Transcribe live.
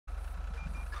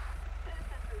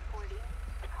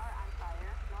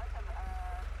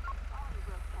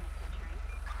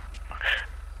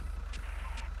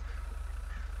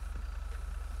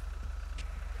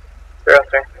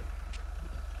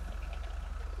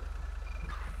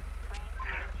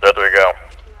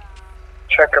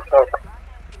check your poke.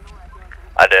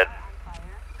 I did.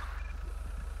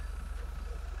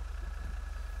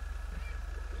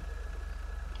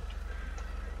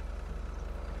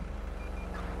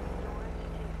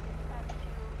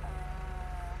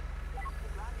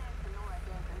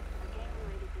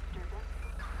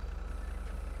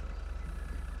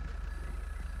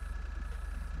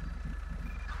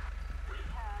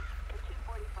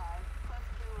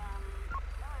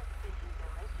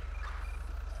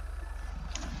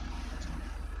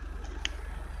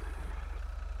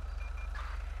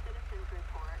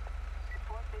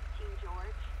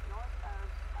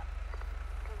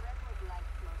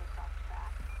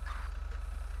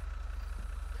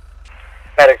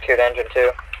 Medic 2 to engine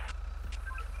 2.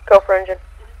 Go for engine.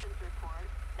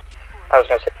 I was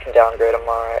gonna say you can downgrade him,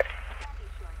 alright.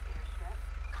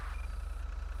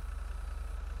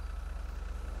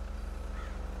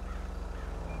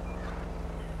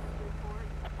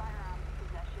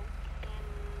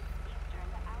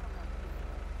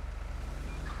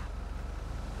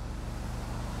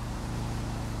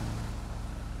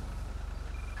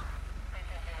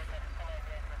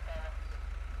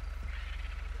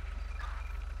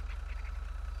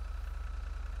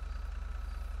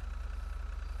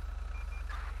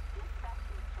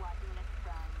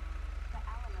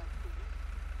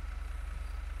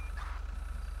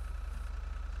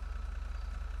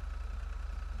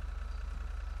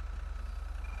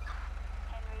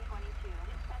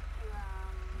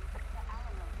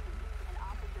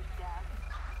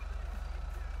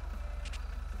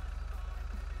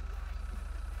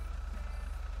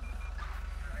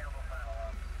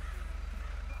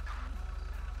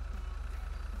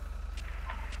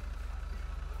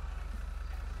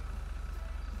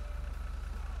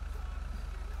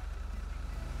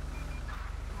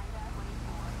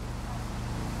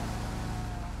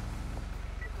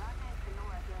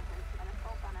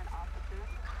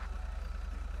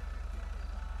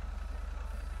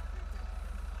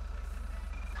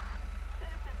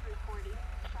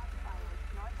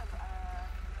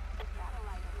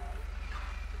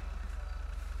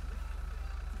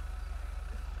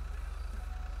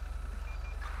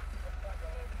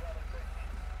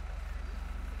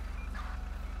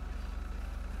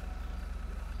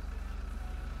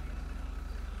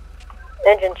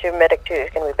 Engine 2, Medic 2 is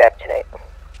going to be back tonight.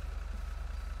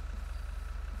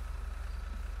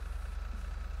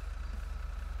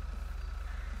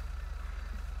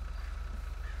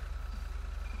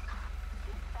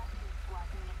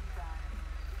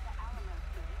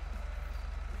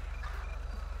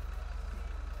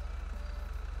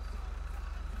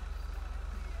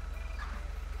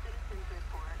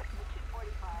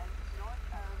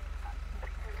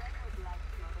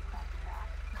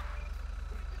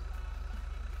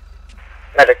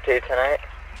 Medic 2 tonight.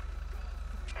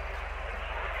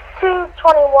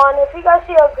 221, if you guys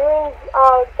see a green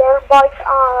dirt bike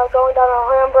going down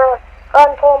Alhambra, go ahead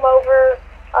and pull him over.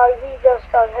 He just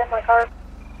hit my car.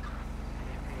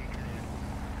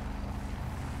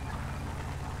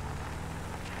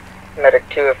 Medic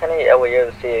 2, if any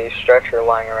LEOs see a stretcher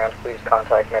lying around, please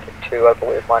contact Medic 2. I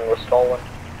believe mine was stolen.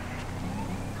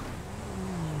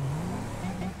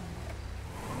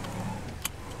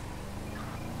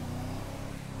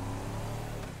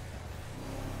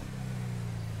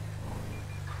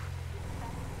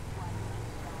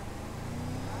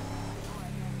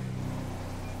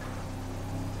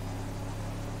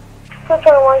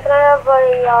 Can I have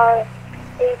a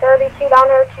 32 down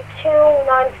here to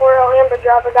 294 Alhambra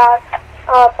driver got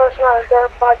person on a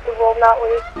dirt bike who will not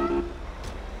leave.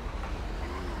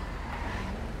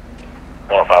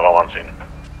 105 on scene.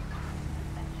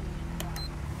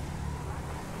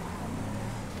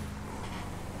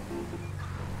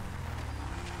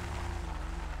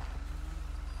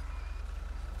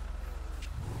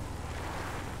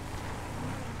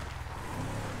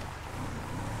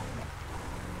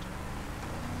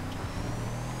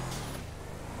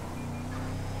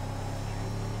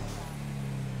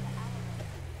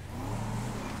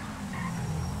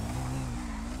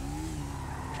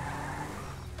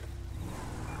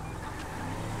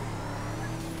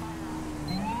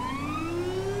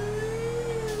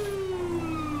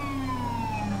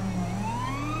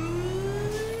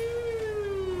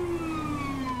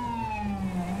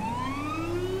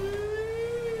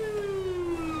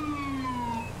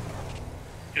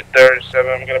 Two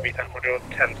 37, I'm gonna be 10, we're doing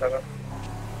 10-7.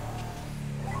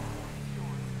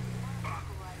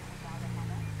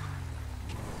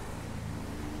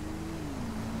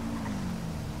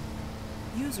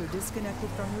 User disconnected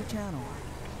from your channel.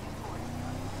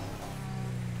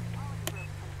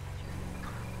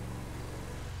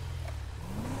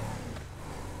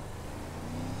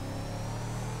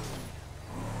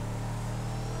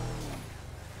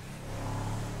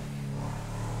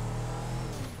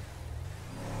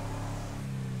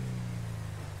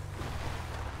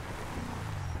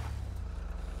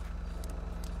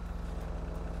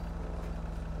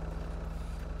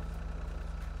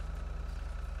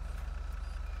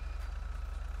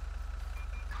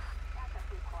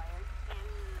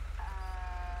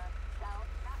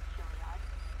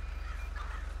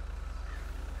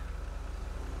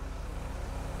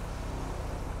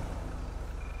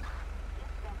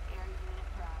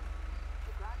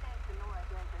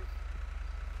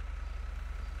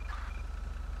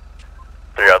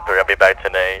 303, I'll be back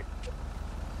tonight.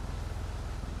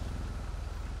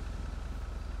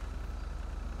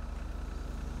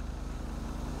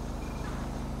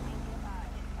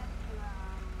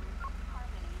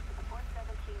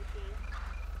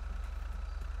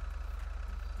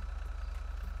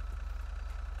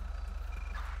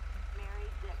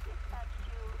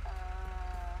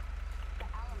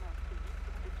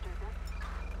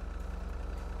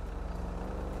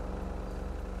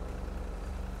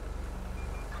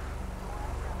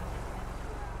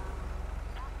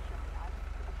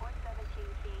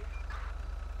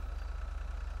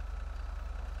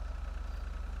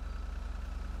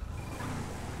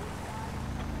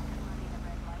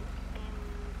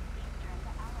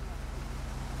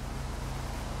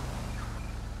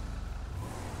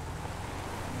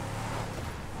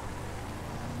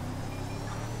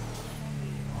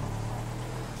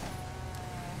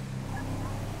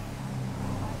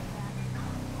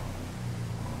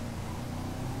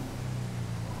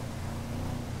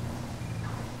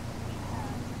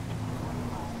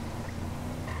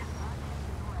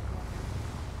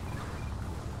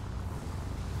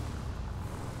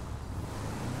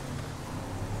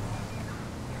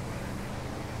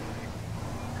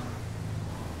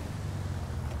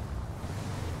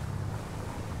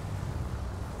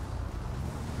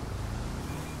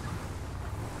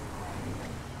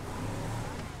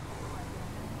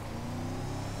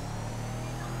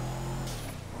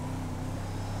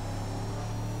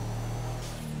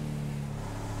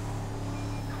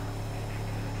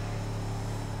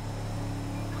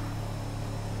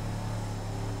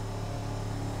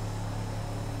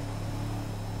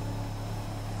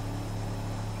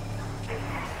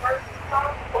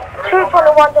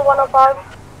 One to 105.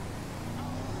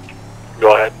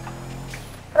 Go ahead.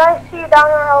 Can I see you down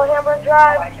on Alhambra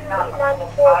Drive,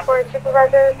 294 for a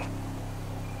supervisor?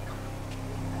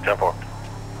 10-4.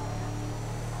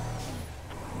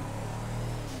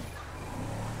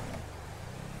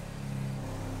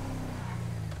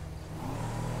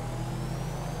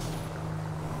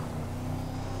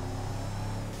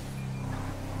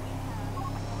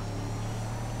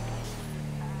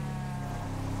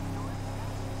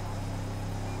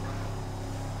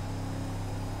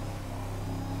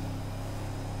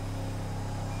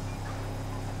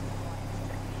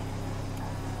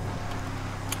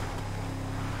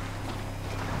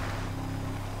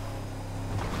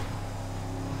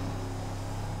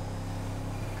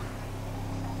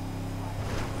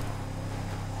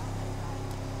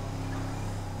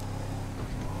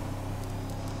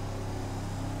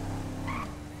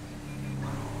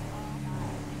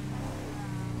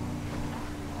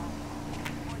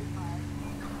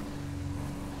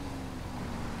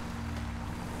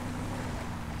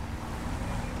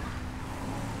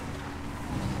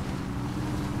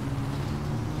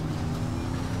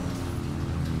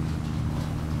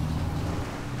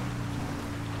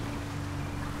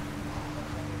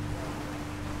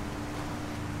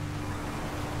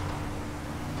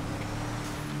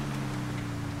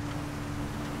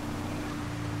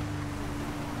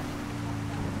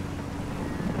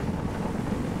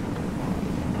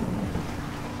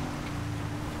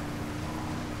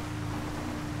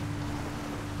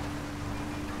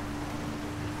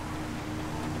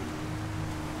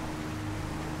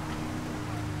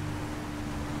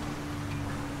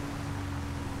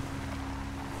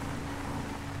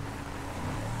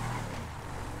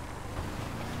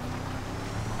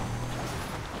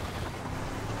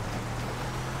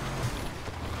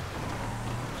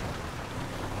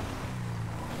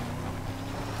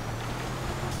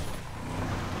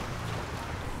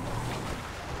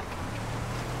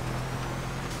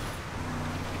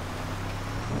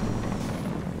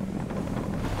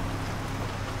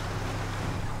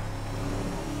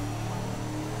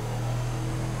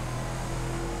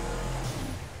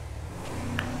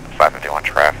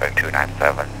 Traffic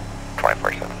 297,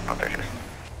 24/7, no 36.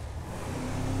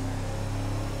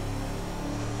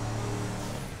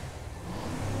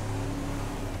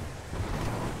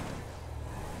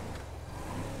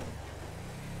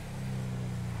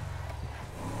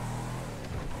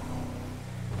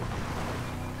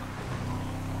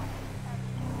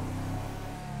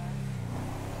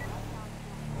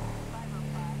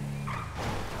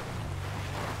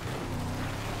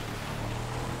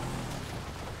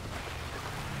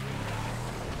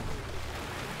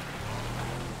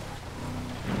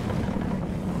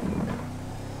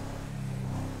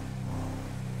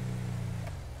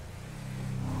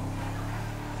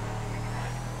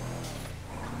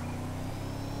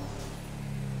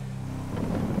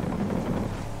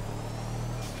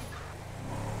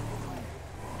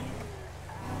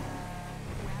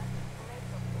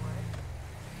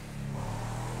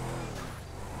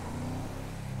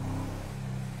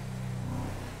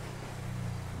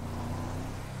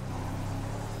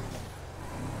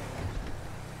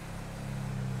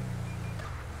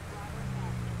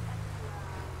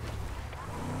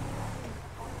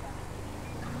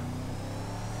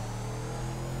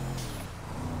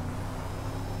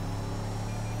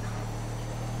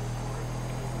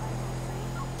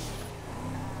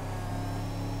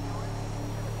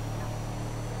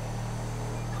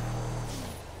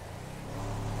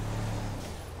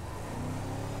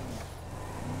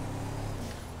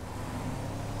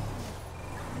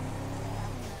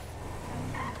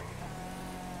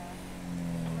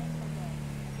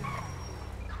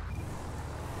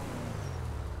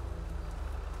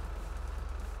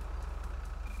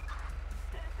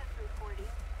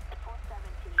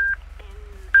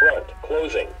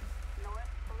 closing.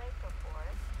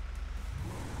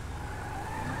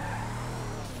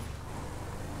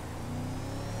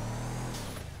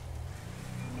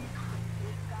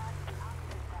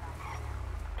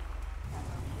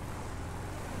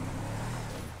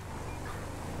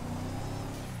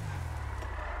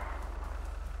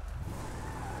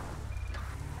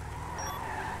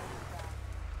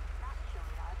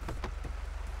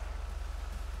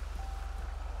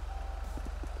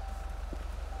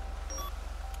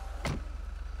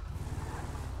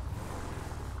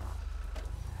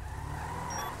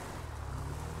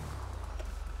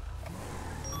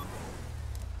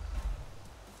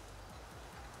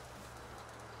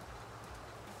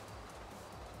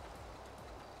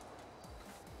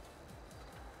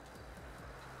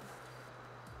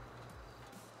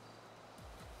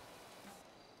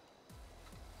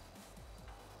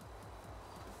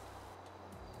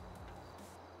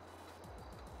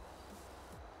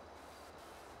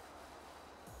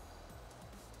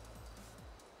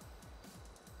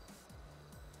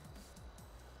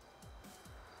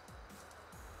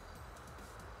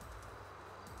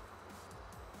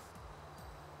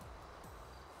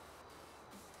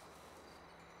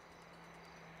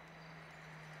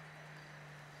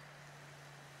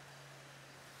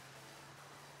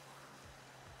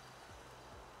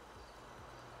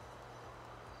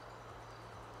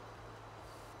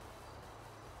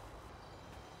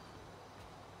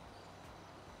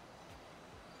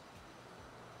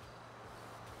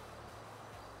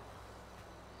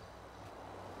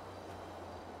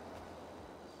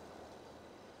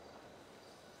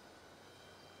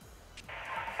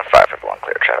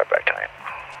 Clear traffic back tonight.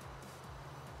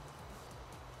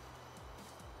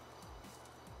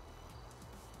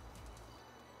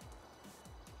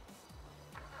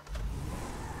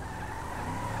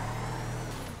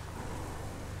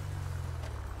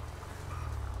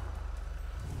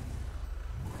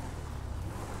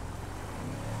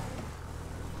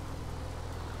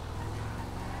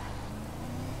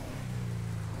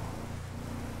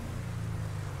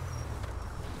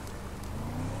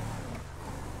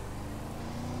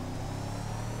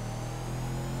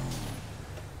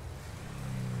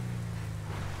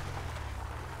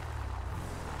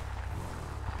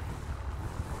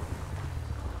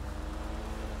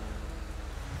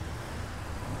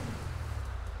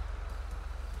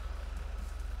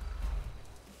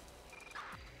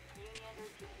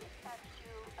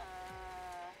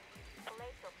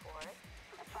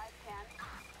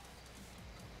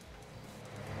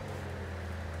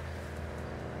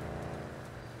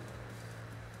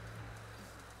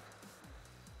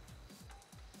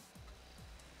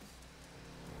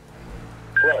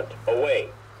 Front, away.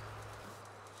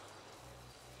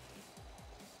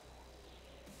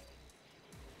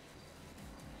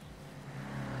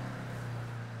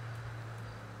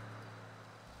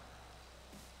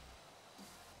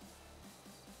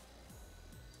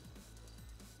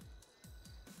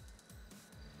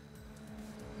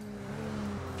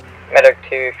 Medic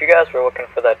 2, if you guys were looking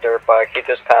for that dirt bike, he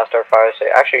just passed our fire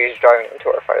station. Actually, he's driving into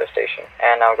our fire station,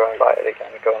 and now going by it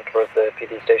again, going towards the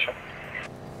PD station.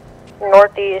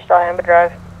 Northeast, Alhambra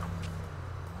Drive.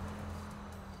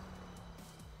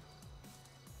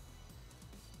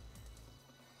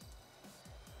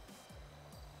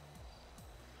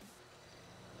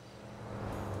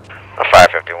 The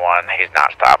 551, he's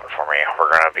not stopping for me.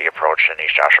 We're going to be approaching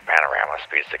East Joshua Panorama,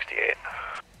 speed 68.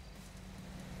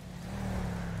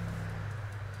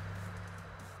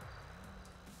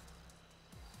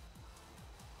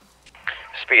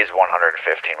 Speed is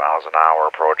 115 miles an hour,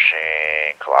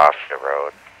 approaching Calafia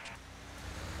Road.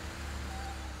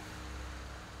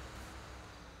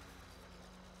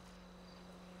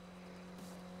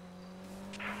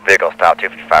 Vehicle stop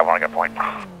 255, want to get a point.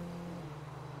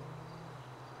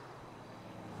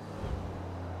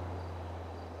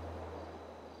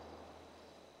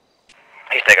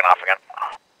 He's taking off again.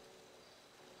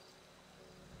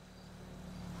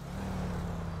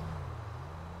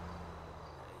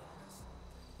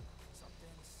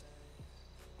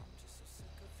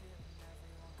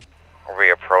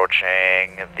 We're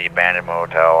approaching the abandoned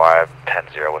motel. I have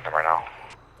 10-0 with him right now.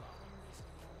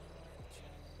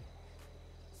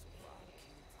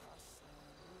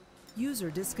 User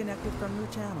disconnected from your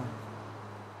channel.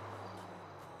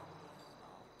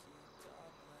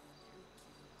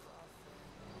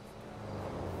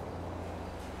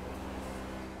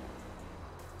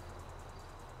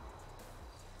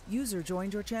 User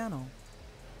joined your channel.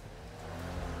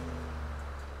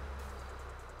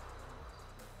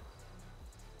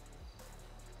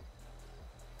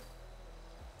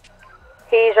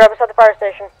 He's right beside the fire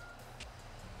station.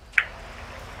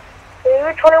 He's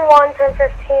 221,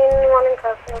 1015, running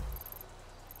curfew.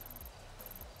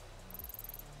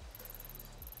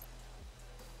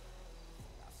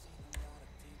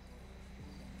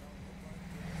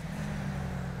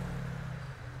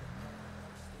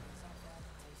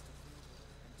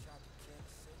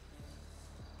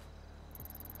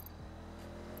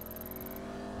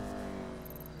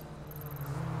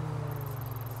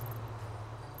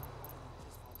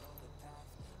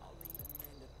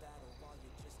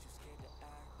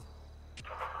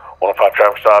 One five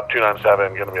traffic stop,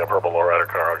 297, going to be a purple lowrider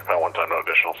car, occupy one time, no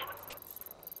additionals.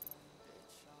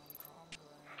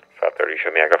 530,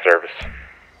 show me active service.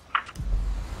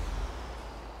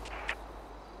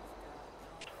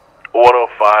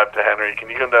 105 to Henry, can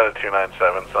you come down to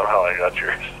 297? Somehow I got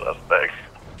your suspect.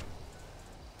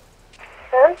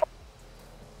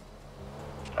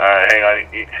 Alright, hang on.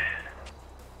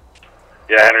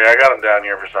 Yeah, Henry, I got him down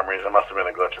here for some reason. Must have been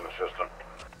a glitch in the system.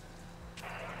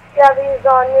 Yeah, these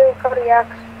are new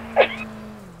Kodiaks.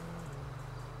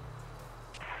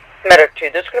 Medic 2,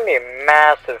 there's going to be a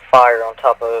massive fire on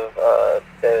top of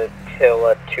the hill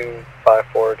at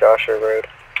 254 Joshua Road.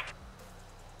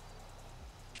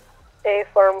 A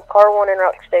firm, car 1 en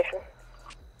route to station.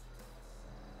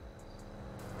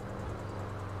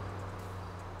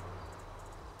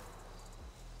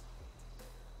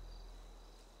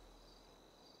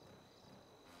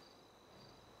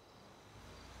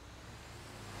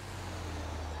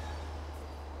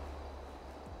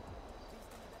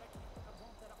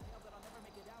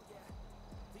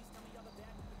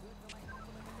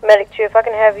 Medic 2, if I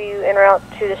can have you en route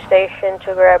to the station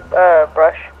to grab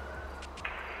brush.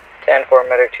 10-4,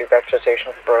 Medic 2, back to the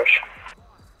station for brush.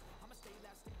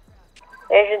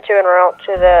 Agent 2 en route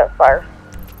to the fire.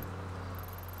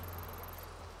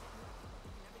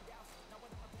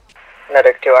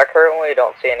 Medic 2, I currently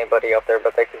don't see anybody up there,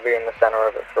 but they could be in the center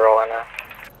of it for all I know.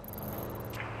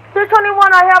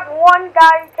 221, I have one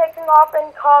guy taking off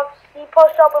in cuffs. He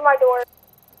pushed open my door.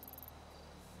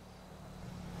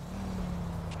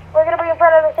 We're gonna be in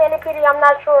front of the Sandy PD. I'm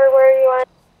not sure where you are.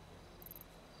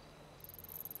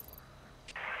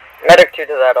 Medic 2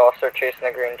 to that officer chasing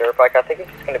the green dirt bike. I think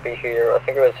he's gonna be here. I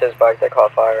think it was his bike that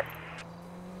caught fire.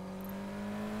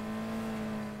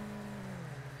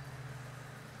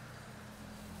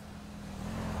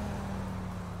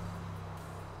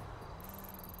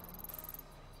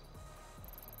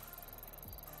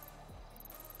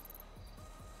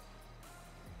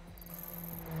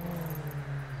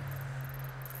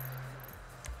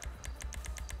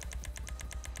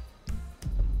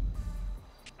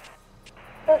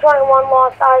 Two 21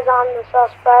 lost eyes on the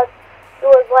suspect. He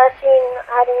was last seen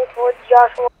heading towards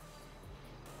Joshua.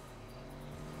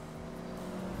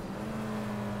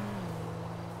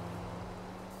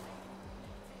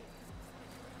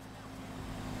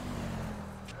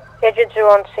 Agent 2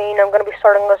 on scene. I'm going to be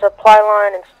starting a supply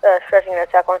line and stretching an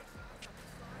attack line.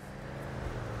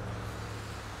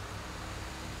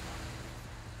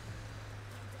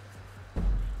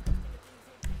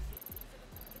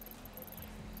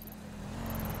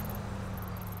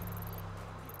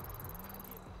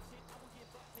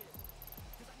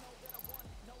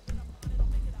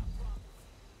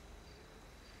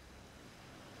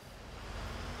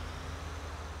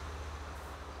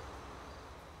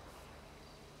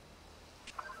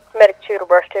 Medic 2 to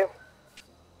brush 2.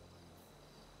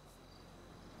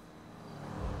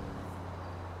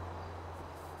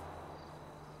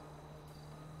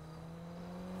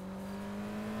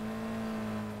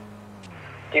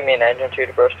 Do you mean engine 2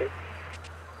 to brush 2?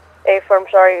 A firm,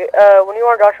 sorry. When you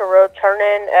are on Joshua Road, turn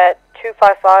in at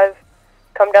 255,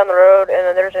 come down the road, and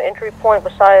then there's an entry point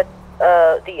beside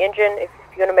the engine if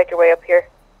you're going to make your way up here.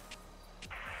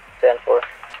 10-4.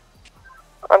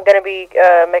 I'm going to be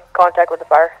making contact with the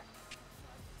fire.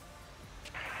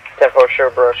 10-4, sure,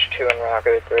 brush 2 and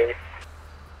Rocco 3.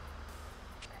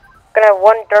 Gonna have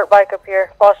one dirt bike up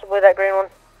here, possibly that green one.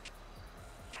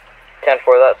 10-4,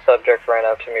 that subject ran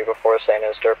up to me before saying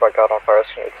his dirt bike got on fire. It's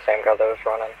gonna be the same guy that was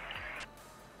running.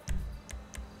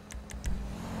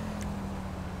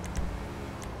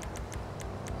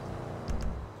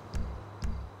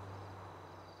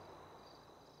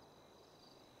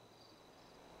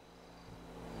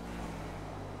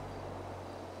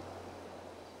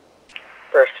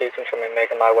 Brush 2 can show me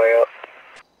making my way up.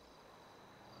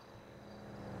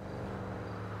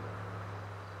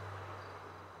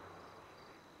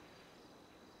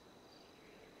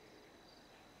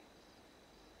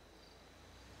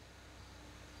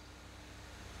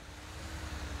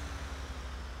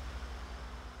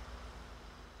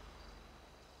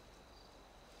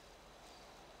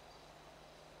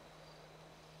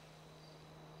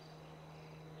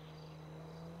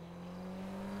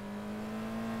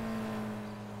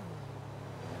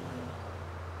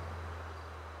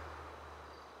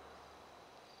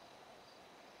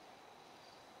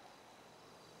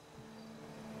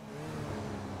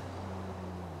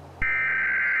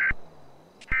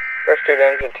 First 2 to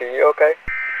engine 2, you okay?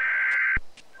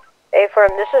 A-firm,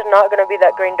 this is not going to be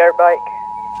that green dirt bike.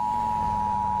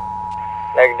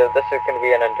 Negative, this is going to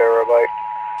be an enduro bike.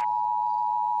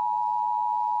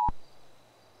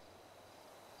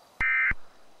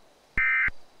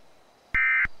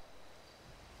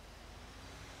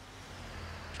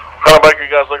 What kind of bike are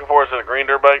you guys looking for? Is it a green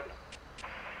dirt bike?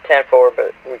 10-4,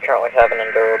 but we currently have an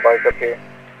enduro bike up here.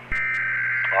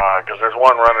 Because there's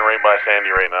one running right by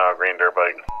Sandy right now, a green dirt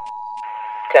bike.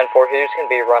 10-4, he's going to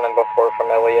be running before from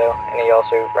LEO, and he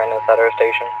also ran inside our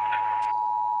station.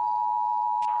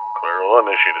 Clear, we'll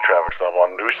initiate a traffic stop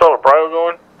on. Do we still have a prio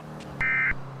going?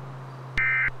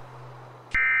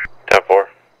 10-4.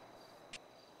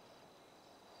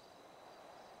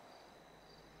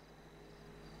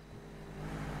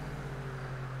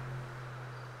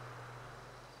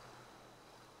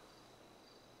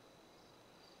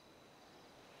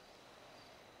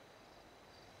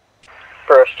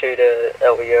 First 2 to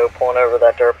LEO, pulling over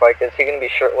that dirt bike. Is he going to be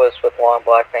shirtless with long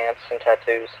black pants and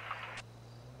tattoos?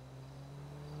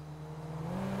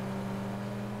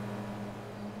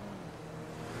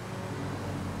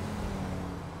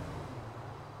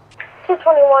 Two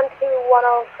 21 to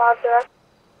 105 direct.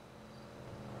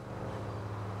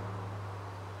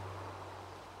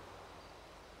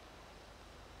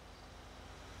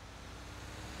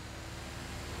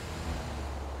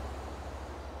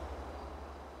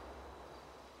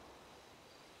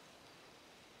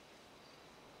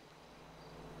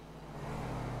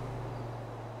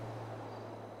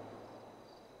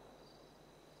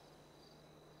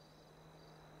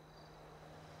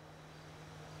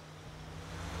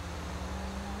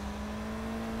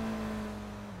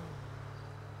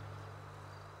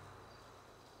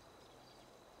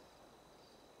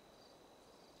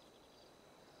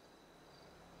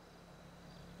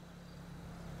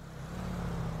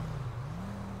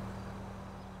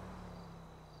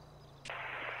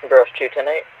 Gross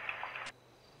 210-8.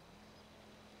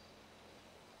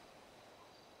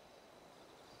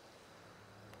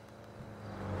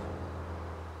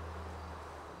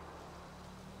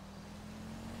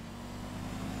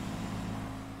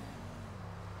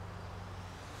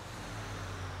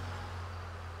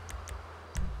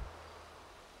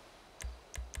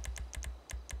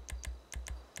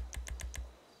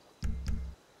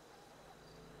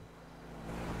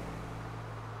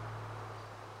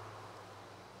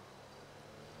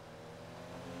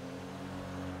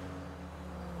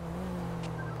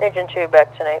 Engine 2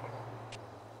 back tonight.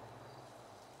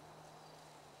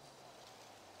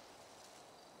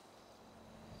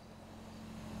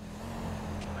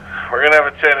 We're going to have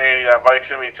a 1080. That bike's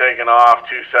going to be taking off.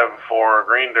 274,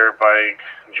 green dirt bike,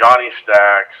 Johnny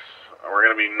Stacks. We're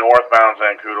going to be northbound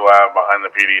Zancudo Ave behind the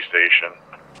PD station.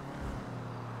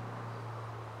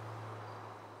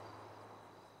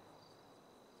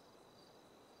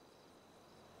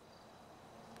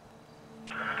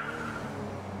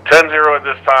 At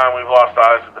this time, we've lost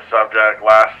eyes of the subject.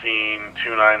 Last seen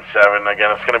 297.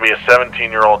 Again, it's going to be a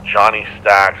 17-year-old Johnny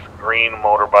Stacks, green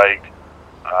motorbike,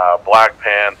 black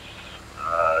pants,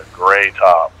 gray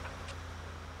top.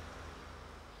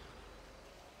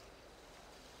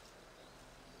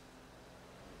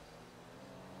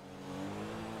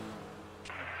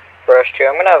 Brush 2,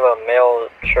 I'm going to have a male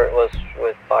shirtless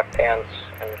with black pants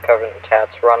and covered in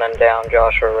tats running down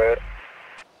Joshua Road.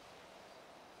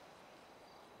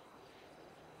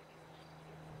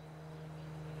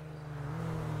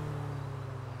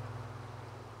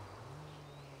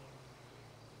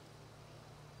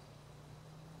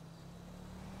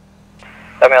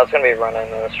 That male's going to be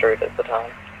running in the street at the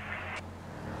time.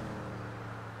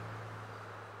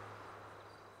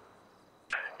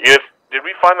 Did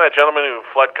we find that gentleman who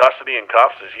fled custody in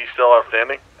cuffs? Is he still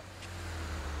outstanding?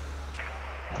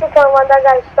 221, that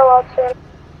guy's still outstanding.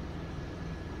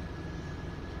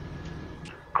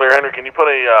 Clear, Henry, can you put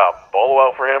a bolo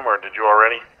out for him, or did you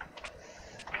already?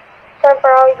 10 for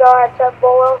all, go ahead, set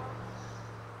bolo.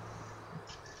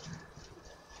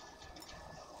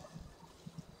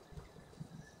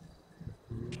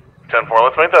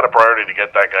 Let's make that a priority to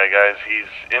get that guy, guys.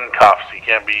 He's in cuffs. He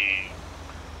can't be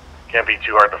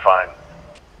too hard to find.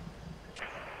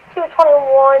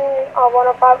 221,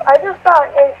 105. I just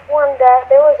got informed that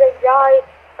there was a guy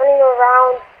running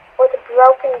around with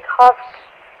broken cuffs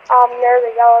near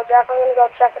the Yellow Jack. I'm gonna go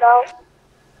check it out.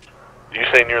 Did you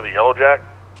say near the Yellow Jack?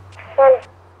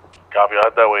 Copy,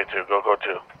 I'll head that way too. Go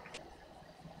 2.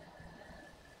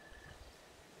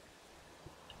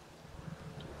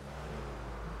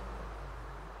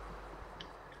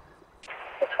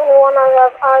 21, I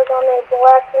have eyes on a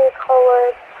black and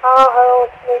colored Tahoe.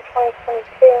 It's May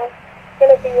 2022. It's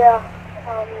going to be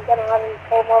gonna have him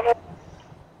pull him over.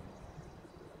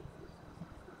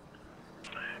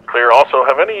 Clear. Also,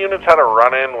 have any units had a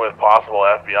run-in with possible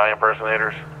FBI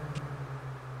impersonators?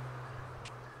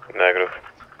 Negative.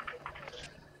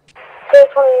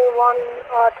 221,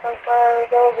 10-4,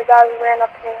 there was a guy who ran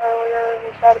up to me earlier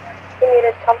and said he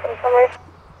needed something from me.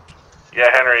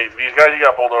 Yeah, Henry, these guys you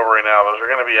got pulled over right now, those are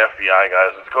going to be FBI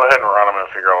guys. Let's go ahead and run them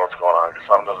and figure out what's going on, because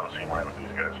something doesn't seem right with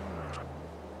these guys.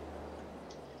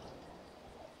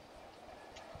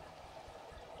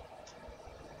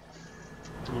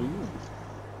 Ooh.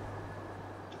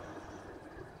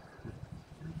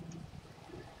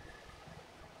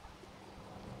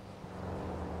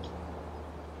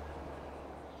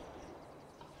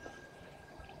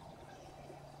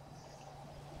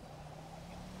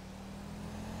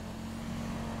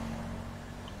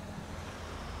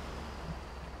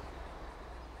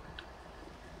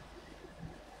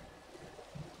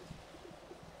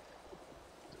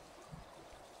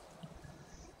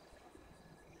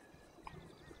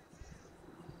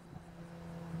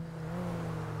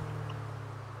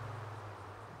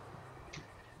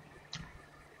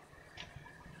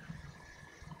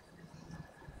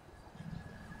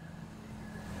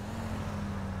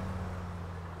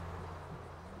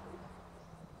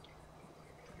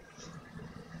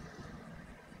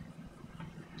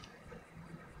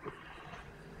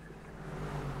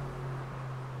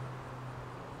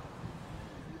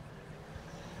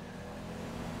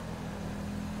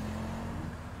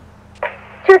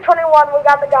 $221, we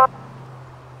got the guy.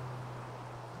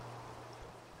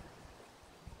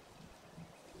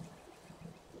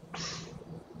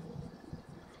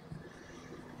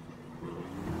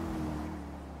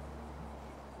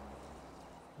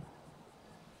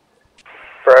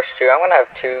 Brush 2, I'm gonna have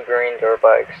 2 green dirt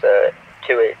bikes at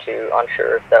 282.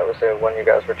 Unsure if that was the one you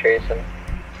guys were chasing.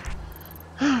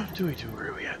 282,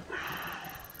 where are we at?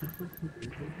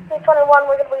 221,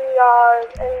 we're gonna be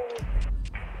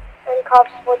in cuffs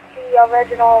with the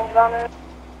original runner.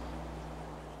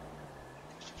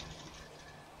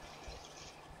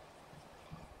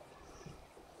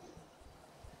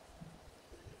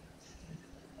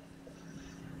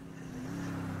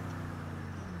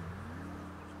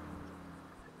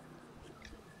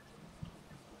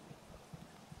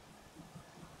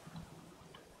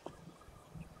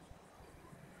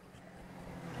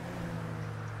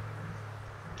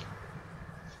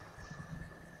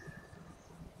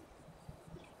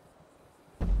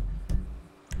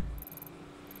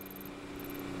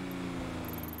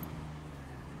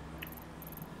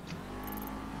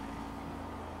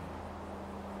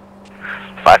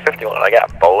 I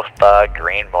got both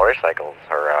green motorcycles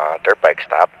or dirt bike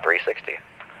stop 360.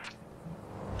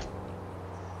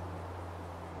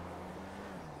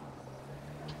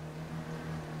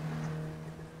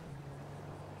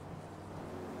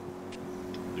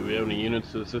 Do we have any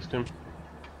units to assist him?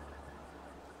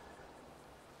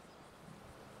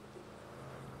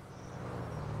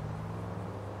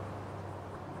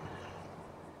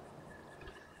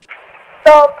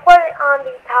 So plate on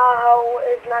the Tahoe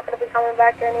is not going to be coming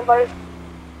back to anybody.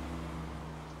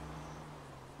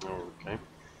 Okay.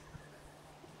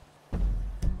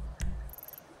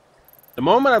 The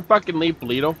moment I fucking leave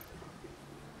Toledo,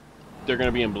 they're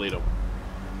gonna be in Toledo.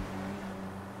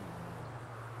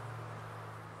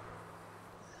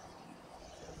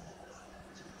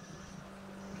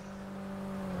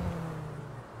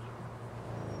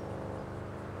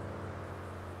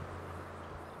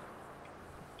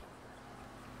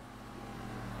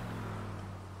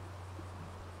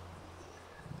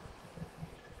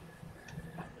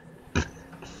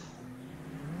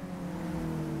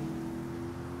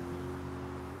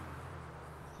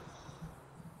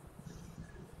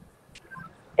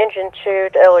 Engine 2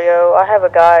 to LEO. I have a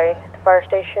guy at the fire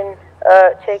station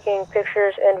taking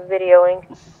pictures and videoing.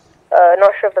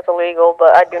 Not sure if that's illegal,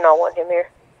 but I do not want him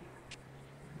here.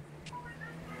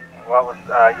 What was,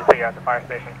 you say you're at the fire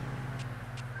station?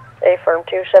 A-firm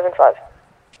 275.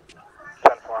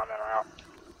 10-4, I'm in route.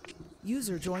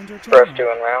 User joined your channel. Brush 2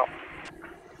 en route.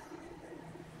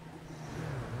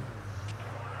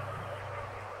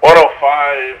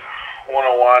 105,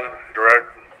 101, direct.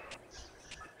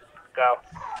 Go.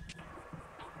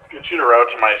 Get you to route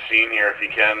to my scene here if you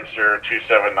can, sir.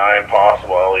 279,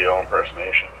 possible LEO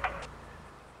impersonation.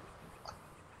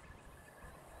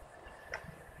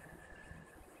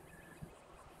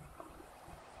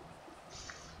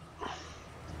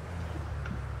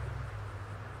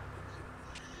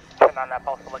 Turn on that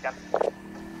postal again.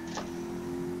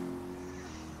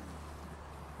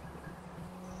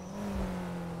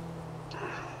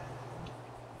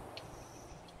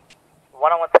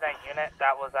 One-on-one to that unit,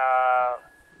 that was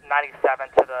 97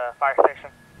 to the fire station.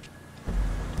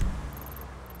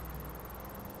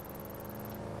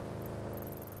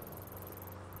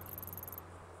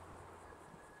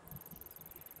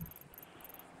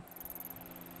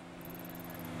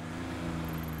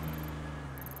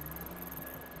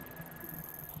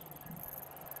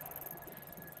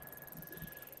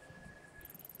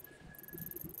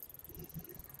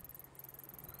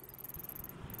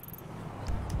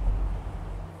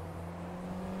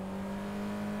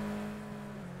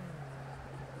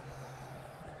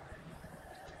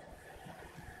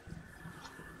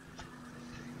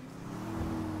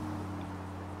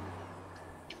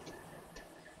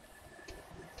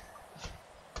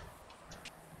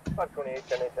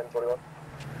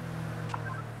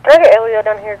 Can I get Elio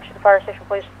down here to the fire station,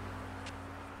 please?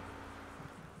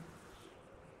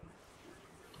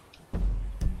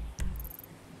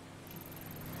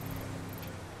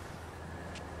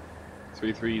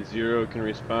 .330 can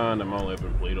respond. I'm all over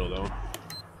Toledo though.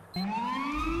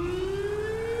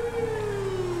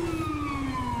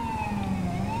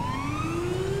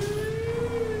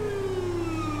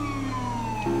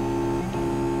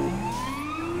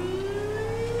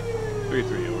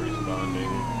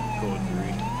 Responding. Code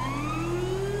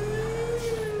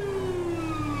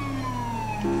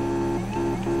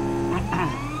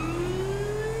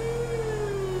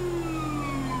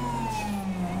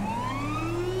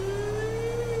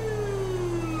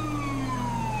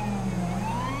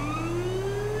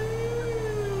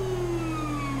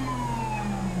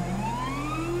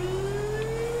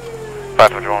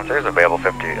 551, there's available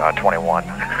 21.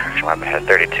 She might head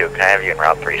 32. Can I have you in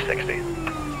route 360?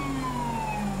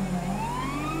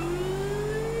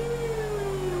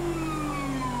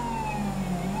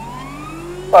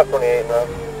 528, man.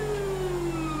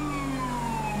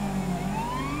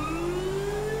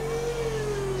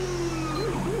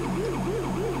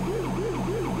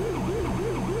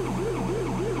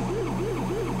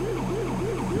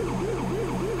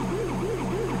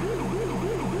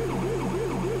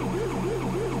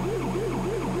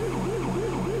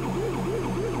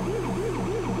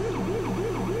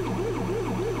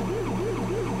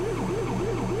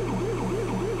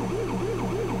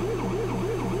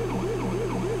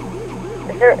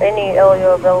 Is there any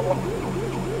LEO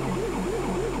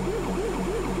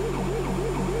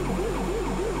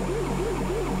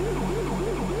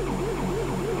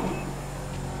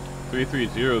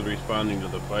is responding to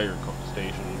the fire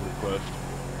station request.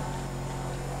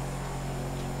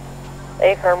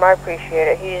 Hey, Firm, I appreciate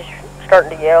it. He's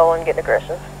starting to yell and getting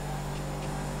aggressive.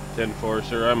 10-4,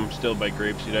 sir. I'm still by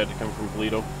Grapeseed. I had to come from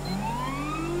Toledo.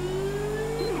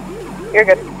 You're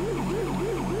good.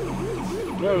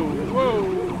 Whoa,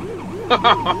 whoa.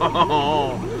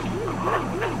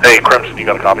 Hey, Crimson, you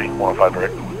got a copy? 105,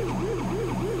 right?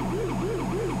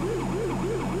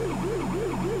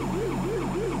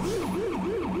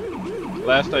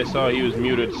 Last I saw, he was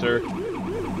muted, sir.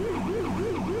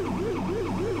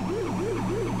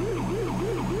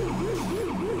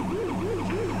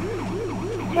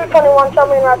 221, tell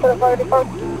me right to the fire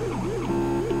department.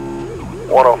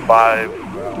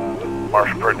 105,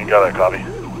 Marshall Burton, you got that copy?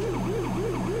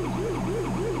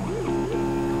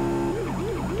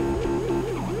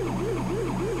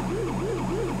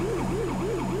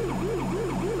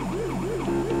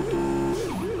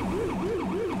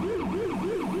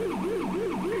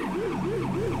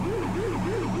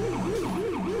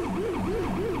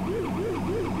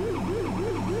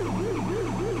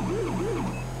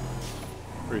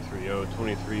 .330,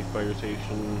 23 fire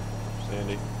station,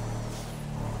 Sandy.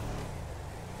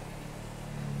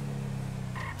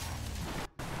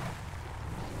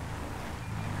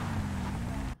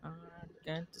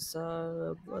 Can't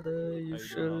decide whether you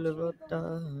should live or die,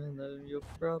 then you'll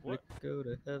probably go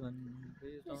to heaven.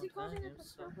 Please don't hang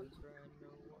yourself,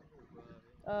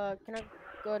 Can I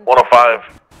go ahead and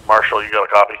 105, Marshall, you got a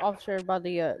copy? officer by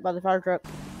the fire truck?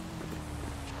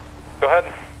 Go ahead.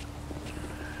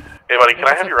 Hey, buddy, can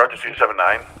I have your route to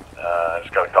 279? I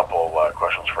just got a couple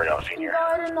questions for you on Can you senior.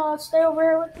 go ahead and stay over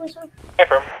here with me, sir? Hey,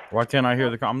 firm. Why can't I hear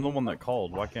the? I'm the one that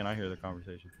called. Why can't I hear the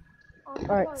conversation?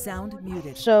 Alright. Sound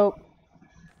muted. So,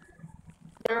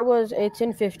 there was a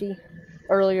 1050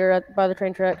 earlier by the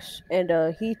train tracks,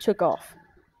 and he took off.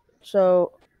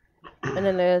 So, and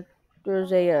then there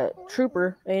was a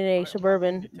trooper in a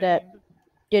Suburban that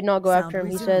did not go after him.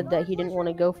 He said that he didn't want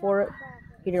to go for it.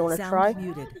 He didn't want to try.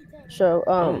 Muted. So,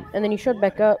 and then he showed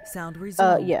back up. Sound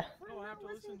resumed. Yeah.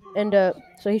 And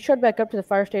so he showed back up to the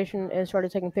fire station and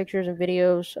started taking pictures and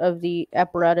videos of the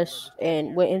apparatus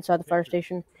and went inside the fire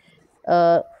station.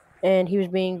 And he was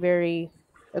being very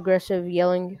aggressive,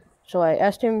 yelling. So I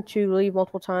asked him to leave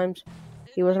multiple times.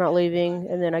 he was not leaving,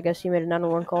 and then I guess he made a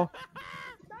 911 call.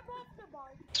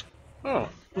 Oh.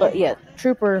 But yeah,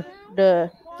 Trooper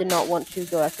did not want to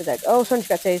go after that. Oh, someone just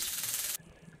got tased.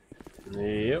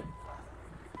 Yep.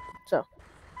 So.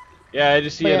 Yeah, I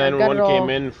just see But a yeah, I got it 911 came all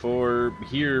in for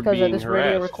here because being this harassed.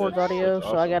 radio records audio, That's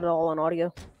so I awesome. got it all on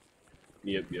audio.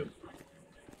 Yep.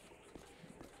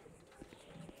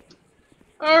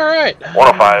 All right.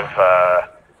 105.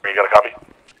 You got a copy?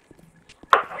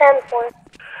 10-4.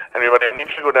 Anybody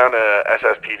needs to go down to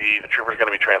SSPD. The trooper's going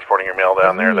to be transporting your mail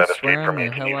down there that escaped from you.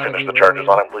 Can you finish the charges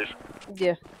on him, please?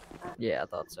 Yeah. Yeah, I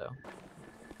thought so.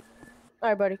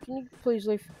 Alright, buddy, can you please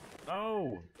leave?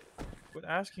 No. Quit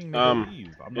asking me to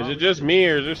leave. Is it just me,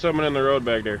 or is there someone on the road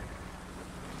back there?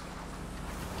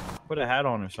 Put a hat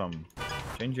on or something.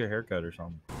 Change your haircut or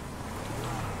something.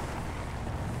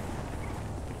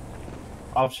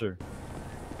 Officer.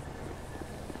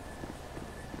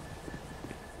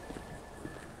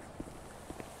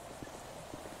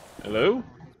 Hello?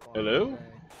 Hello?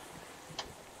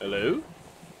 Hello?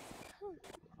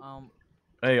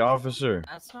 Hey, officer.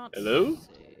 That's not. Hello?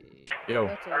 Yo.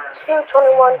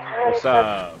 221. What's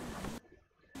up?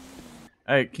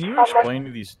 Hey, can you explain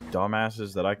to these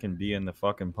dumbasses that I can be in the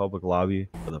fucking public lobby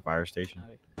for the fire station?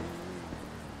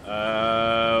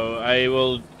 I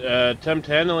will attempt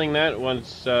handling that once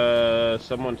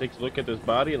someone takes a look at this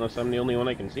body, unless I'm the only one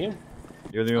that can see him.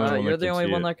 You're the only one. You're the only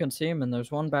one that can see him, and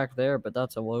there's one back there, but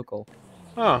that's a local.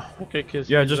 Oh, okay. Cause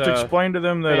yeah, just explain to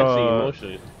them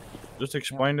that just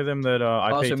explain to them that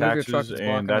I pay taxes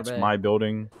and that's my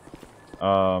building,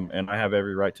 and I have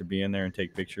every right to be in there and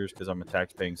take pictures because I'm a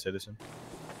tax-paying citizen.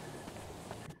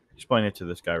 Explain it to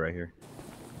this guy right here,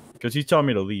 because he's telling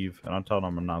me to leave, and I'm telling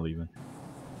him I'm not leaving,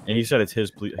 and he said it's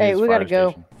his. Hey, we gotta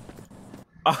go.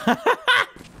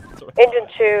 Engine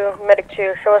 2, Medic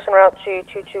 2, show us en route to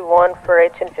 221 for a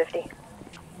 1050.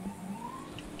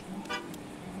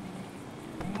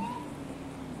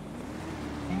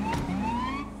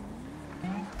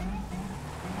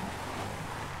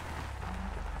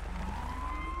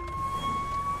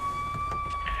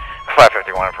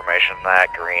 Information that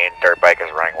green dirt bike is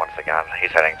running once again.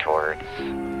 He's heading towards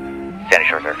Sandy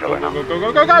Shores Airfield right now.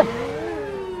 Go!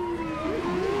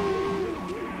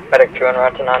 Medic 2 en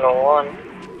route to 911.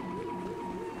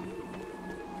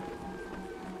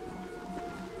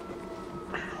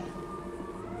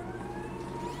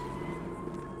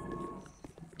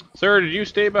 Sir, did you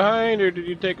stay behind or did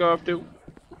you take off too?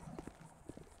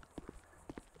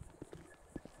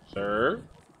 Sir?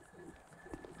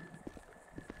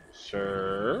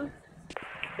 Sir?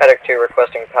 Medic 2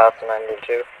 requesting pass to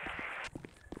 922.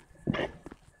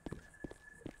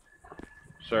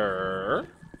 Sir?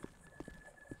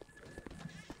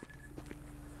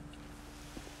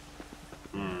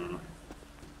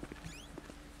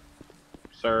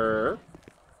 Sir?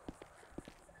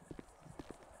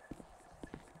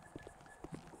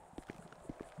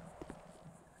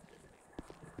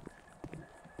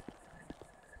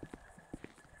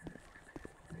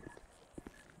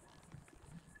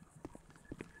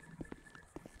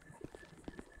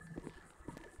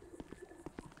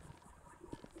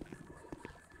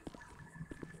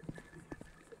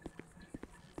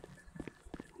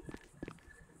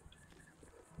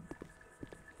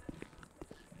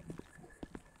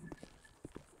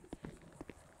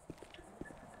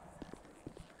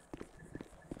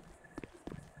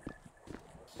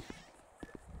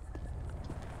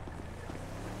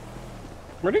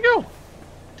 Where'd he go?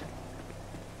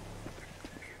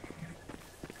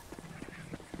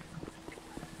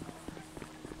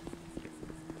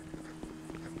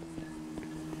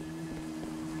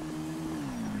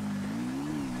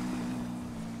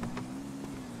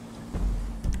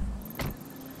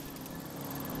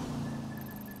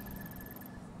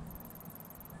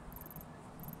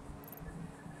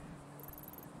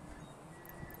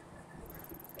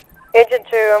 Engine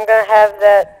 2, I'm going to have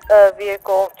that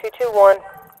vehicle 221.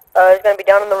 It's going to be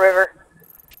down in the river.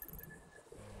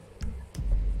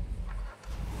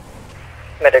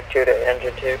 Medic 2 to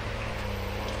Engine 2.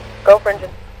 Go for engine.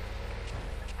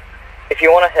 If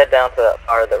you want to head down to that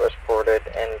fire that was reported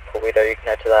in Paleto, you can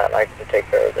head to that and I can take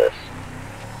care of this.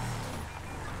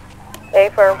 A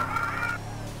firm.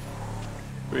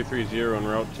 330 en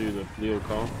route to the Leo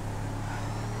call.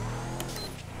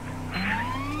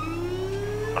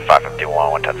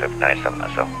 551, 110, 97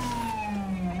 SO.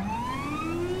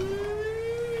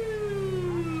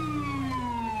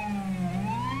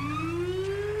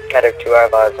 Medic 2, I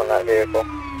have eyes on that vehicle.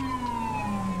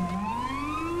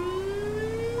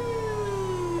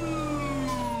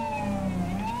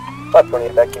 About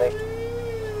 20 back to me.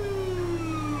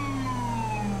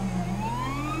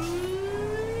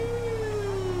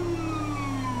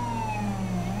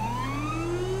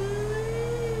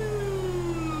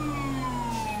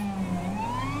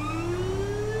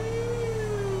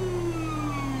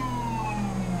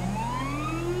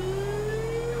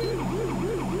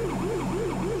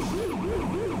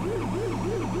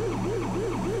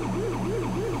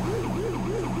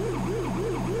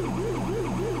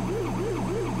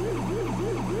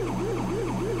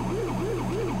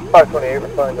 528,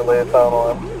 responding to Leah Town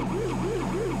Alarm.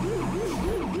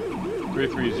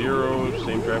 330,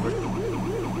 same traffic.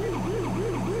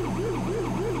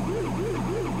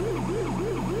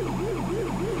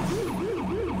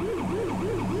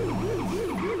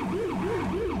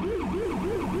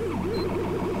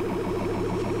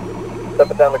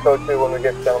 Step it down to code 2 when we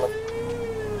get gentlemen.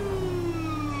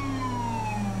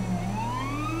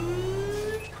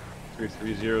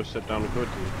 Set down to code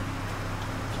 2.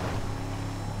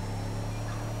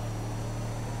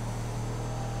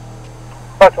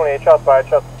 .528, shots fired,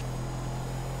 shots.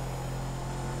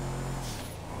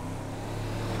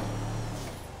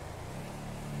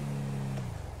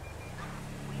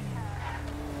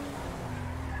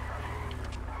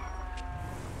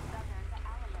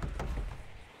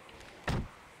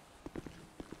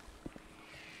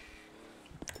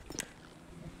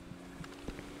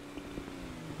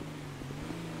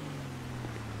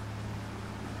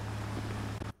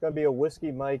 Gonna be a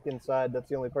Whiskey Mike inside. That's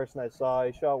the only person I saw.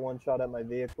 He shot one shot at my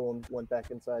vehicle and went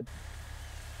back inside.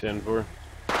 10-4.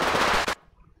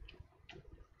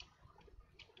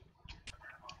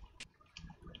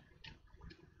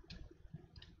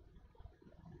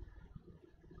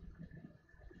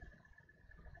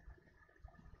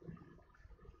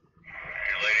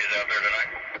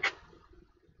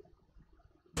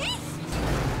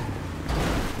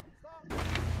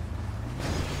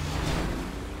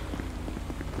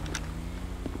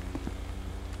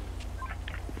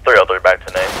 Back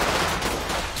to name.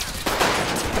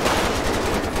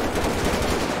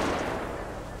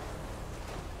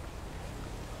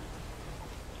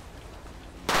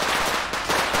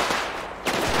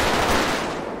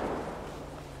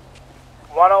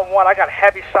 One, I got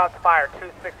heavy shots fired.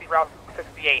 260 Route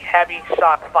 68. Heavy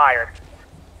shots fired.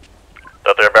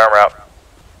 Out there, bound route.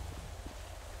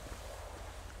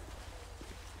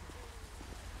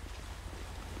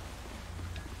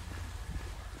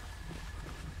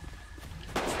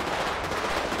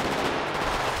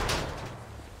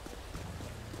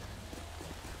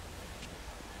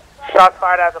 Shots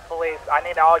fired as a police. I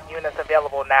need all units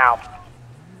available now.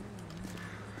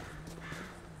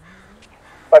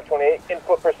 528,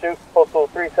 input pursuit, postal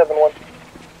 371.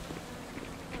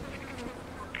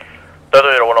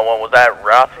 101, was that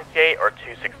Route 68 or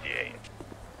 268?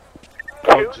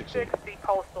 260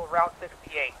 postal Route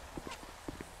 68.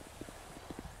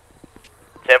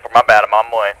 10 for my bad, I'm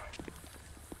on my way.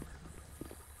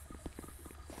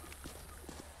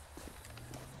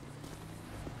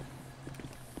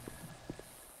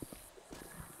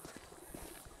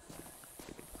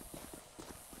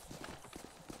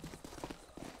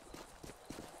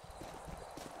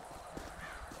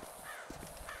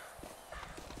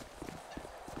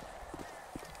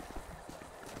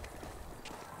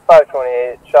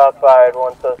 Shots fired,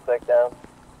 one suspect down.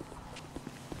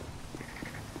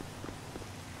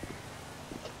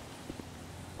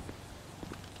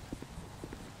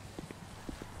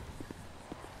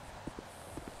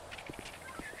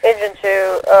 Engine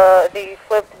 2, the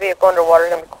flipped vehicle underwater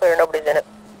is going to be clear, nobody's in it.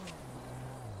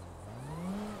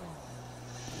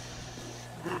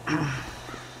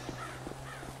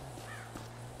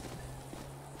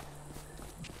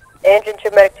 Engine 2,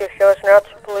 Medic 2, show us en route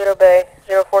to Paleto Bay,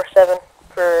 047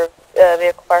 for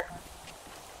vehicle fire.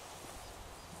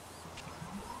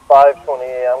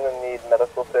 528, I'm going to need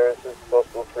medical services,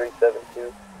 postal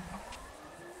 372.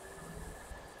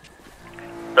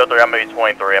 03, I'm going to be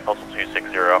 23, I'm postal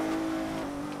 260.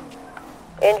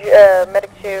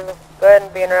 Medic 2, go ahead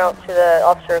and be en route to the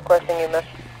officer requesting EMS.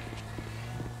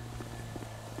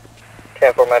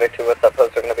 10-4 Medic 2, what's that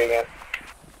postal going to be again?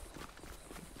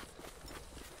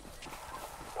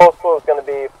 Postal is going to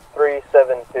be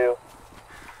 372.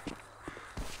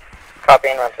 Copy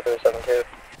and run for 372.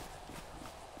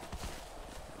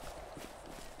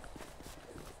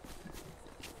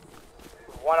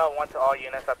 One to all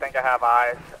units, I think I have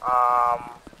eyes.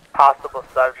 Possible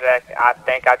subject, I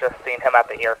think I just seen him at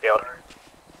the airfield.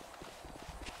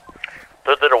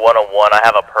 101, I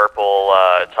have a purple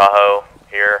Tahoe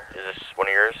here. Is this one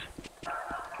of yours?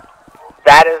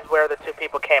 That is where the two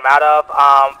people came out of.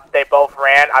 They both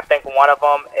ran. I think one of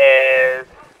them is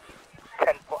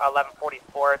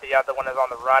 1144. The other one is on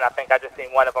the run. I think I just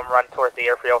seen one of them run towards the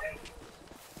airfield.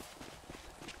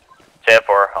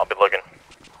 10-4, I'll be looking.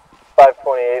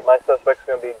 528, my suspect's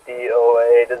going to be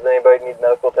DOA. Does anybody need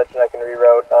medical attention? I can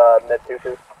reroute Med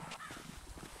 22.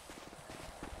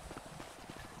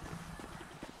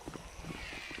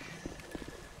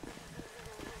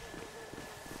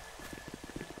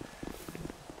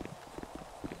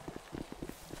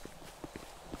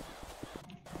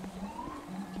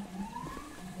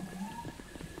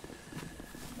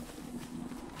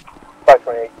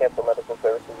 528, cancel medical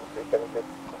services in 372.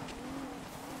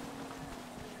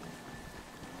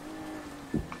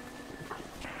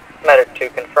 Medic 2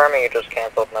 confirming you just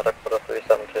canceled medical to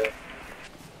 372.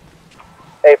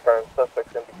 Affirm,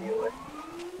 suspect's in DOA.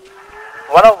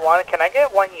 101, can I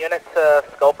get one unit to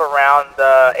scope around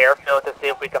the airfield to see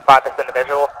if we can find this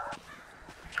individual?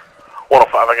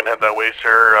 105, I can head that way,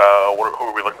 sir. Who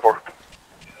are we looking for?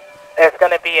 It's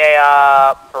going to be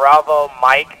a Bravo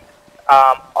Mike,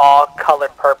 all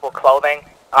colored purple clothing.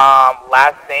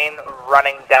 Last seen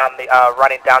running down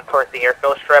towards the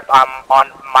airfield strip. I'm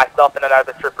on myself and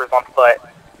another trooper's on foot.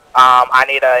 I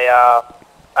need a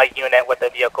unit with a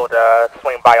vehicle to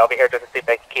swing by over here just to see if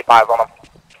they can keep eyes on him.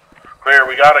 Clear,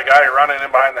 we got a guy running in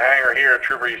behind the hangar here.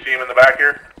 Trooper, you see him in the back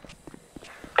here?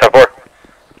 10-4.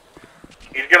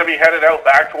 He's going to be headed out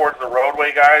back towards the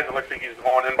roadway, guys. It looks like he's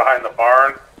going in behind the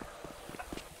barn.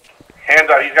 Hands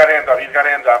up, he's got hands up, he's got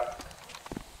hands up.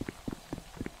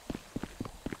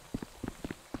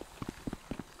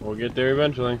 We'll get there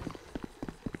eventually.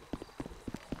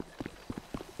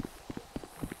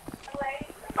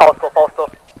 Postal.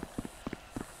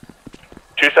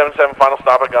 277, final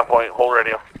stop at gunpoint. Hold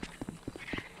radio.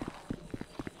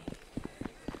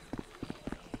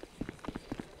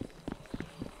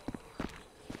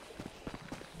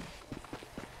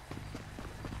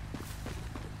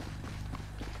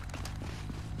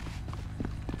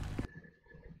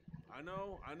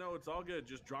 I know, it's all good.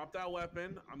 Just drop that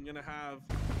weapon. I'm gonna have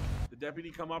the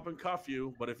deputy come up and cuff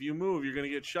you, but if you move, you're gonna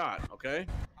get shot, okay?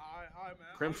 Alright, man.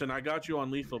 Crimson, I got you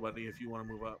on lethal, buddy, if you want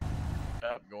to move up.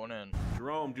 Yep, going in.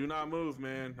 Jerome, do not move,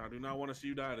 man. I do not want to see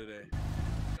you die today.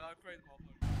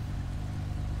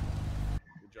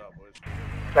 Good job, boys.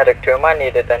 Medic 2, am I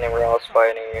needed anywhere else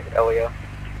by any LEO?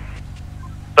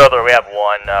 Further, we have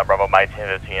one Bravo Mike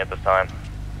 1015 at this time.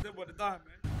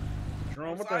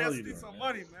 Jerome, what the hell are you doing? Some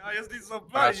money, man. I just need some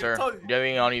money. Sir. Do you have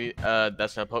any on you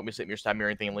that's gonna poke me, sit me, or stab me, or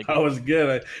anything illegal? I was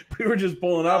good. We were just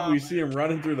pulling up. We see him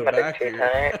running through the back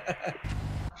here.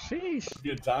 Sheesh.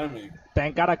 Good timing.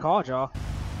 Thank God I called y'all.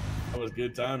 That was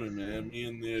good timing, man. Me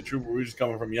and the trooper were just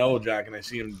coming from Yellow Jack, and I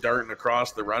see him darting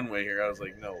across the runway here. I was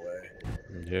like, no way.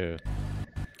 Yeah.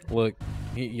 Look,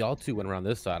 y'all two went around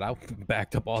this side. I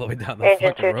backed up all the way down the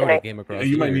fucking road and came across. Yeah,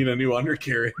 you might need a new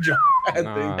undercarriage.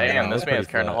 Damn, this man's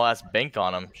carrying a whole ass bank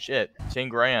on him. Shit, 10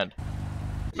 grand.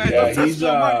 Man,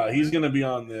 yeah, he's gonna be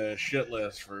on the shit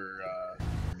list for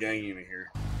gang unit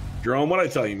here. Jerome, what I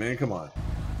tell you, man? Come on.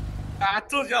 I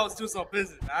told you I was doing some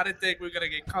business. I didn't think we were gonna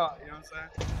get caught. You know what I'm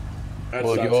saying?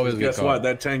 Well, you always guess what?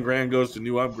 That 10 grand goes to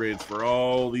new upgrades for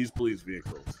all these police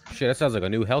vehicles. Shit, that sounds like a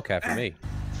new Hellcat for me.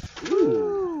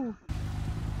 Ooh.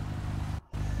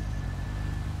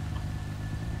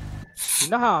 You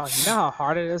know how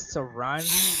hard it is to run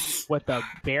with a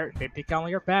Barrett 50 cal on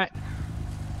your back?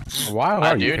 Why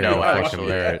I do know Why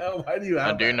do you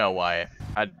have I do know why.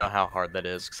 I know how hard that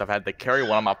is because I've had to carry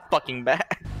one on my fucking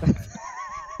back.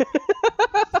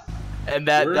 And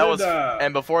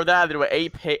and before that, there were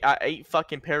 8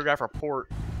 fucking paragraph report.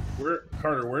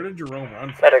 Carter, where did Jerome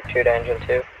run from? Medic 2 to engine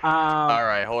 2. All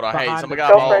right, hold on. Hey, someone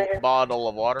got a bottle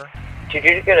of water? Did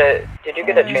you get a chance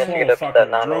to get up to that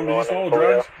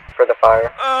 911 for the fire?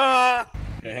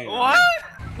 What?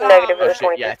 Negative. Oh,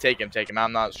 shit. Yeah, take him.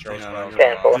 I'm not sure.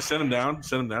 Just send him down.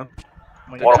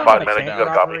 When you're talking about chain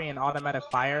robbery and automatic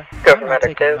fire, I'm not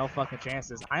taking no fucking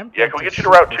chances. Yeah, can we get you to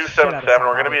Route 277?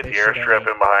 We're going to be at the airstrip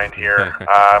in behind here.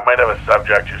 I might have a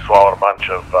subject who swallowed a bunch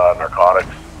of narcotics.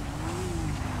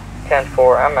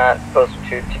 10-4, I'm at Postal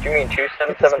 2. Did you mean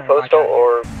 277 Postal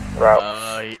or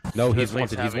Route? No, he's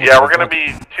wanted. Yeah, we're going to be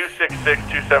 266,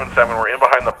 277. We're in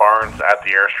behind the barns at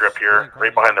the airstrip here,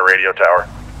 right behind the radio tower.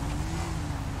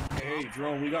 Hey,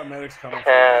 Jerome, we got medics coming. 10-4,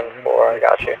 I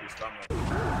got you.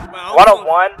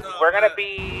 101, we're going to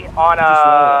be on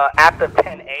after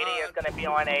 1080, it's going to be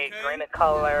on a green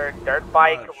colored dirt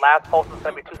bike. Last postal is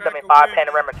going to be 275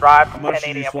 Panorama Drive,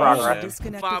 1080 in progress.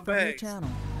 Disconnected from your channel.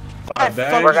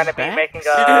 We're going to be making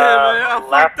a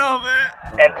left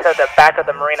into the back of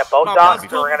the Marina boat dock,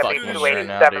 so we're going to be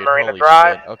 287 Marina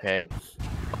Drive. Okay.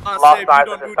 Lost size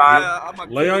at this time.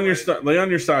 Lay on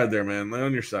your side there, man. Lay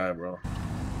on your side, bro.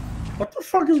 What the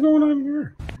fuck is going on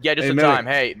here? Yeah, just hey, time.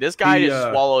 Hey, this guy just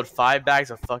swallowed 5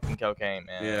 bags of fucking cocaine,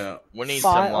 man. Yeah. We need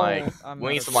some like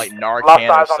Narcan Lost or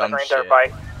size on the some green shit. dirt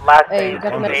bike. Last Hey, day, you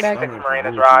got the medic back?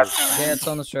 Marina Drive. Yeah, it's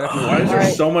on the stretcher. Why is there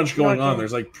so much going on?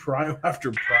 There's like prime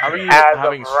after prime. How are you As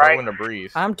having of struggling to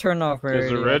breathe? I'm turned off already.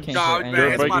 Is the red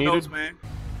dirt bike needed?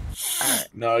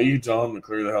 No, you tell him to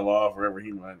clear the hell off wherever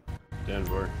he went.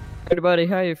 Denver. Hey, buddy,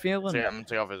 how you feeling? I'm gonna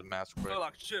take off his mask real quick.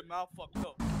 Like shit, man. I'm fucked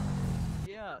up.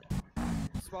 Yeah.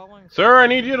 Sir, I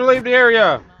need you to leave the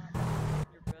area.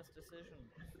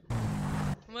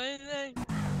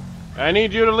 I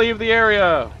need you to leave the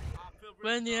area.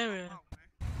 We're in the area.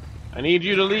 I need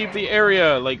you to leave the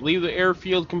area, like leave the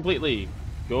airfield completely.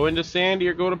 Go into Sandy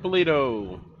or go to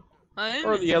Polito. I am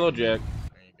Or the Yellow Jack.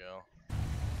 There you go.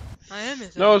 I am in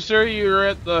No, sir, you're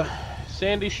at the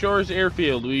Sandy Shores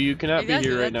Airfield. You cannot be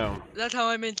here right now. That's how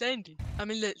I'm in Sandy. I'm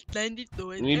in the Sandy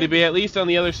store. You need to be at least on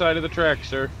the other side of the track,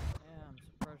 sir.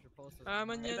 I'm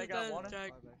on the other side of the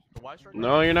track.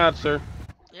 No, you're not, sir.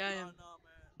 Yeah, I am.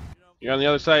 You're on the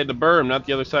other side of the berm, not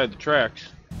the other side of the tracks.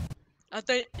 I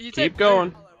think you Keep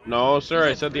going. No, sir,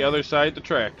 I said the other side of the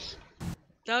tracks.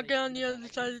 Now get on the other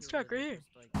side of the truck, right here.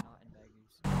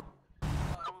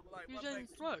 You said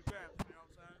truck.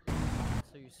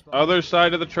 Other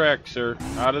side of the track, sir.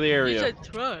 Out of the You area. said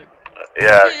truck.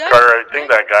 Yeah, Carter, I think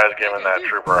that guy's giving that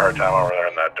trooper a hard time over there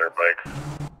in that dirt bike.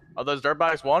 Are those dirt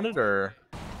bikes wanted or?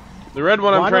 The red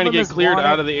one I'm trying to get cleared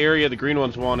out of the area. The green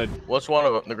one's wanted. What's one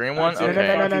of them? The green one?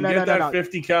 Okay. Get that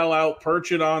 50 cal out,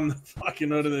 perch it on the fucking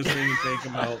hood of this thing, and take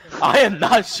him out. I am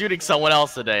not shooting someone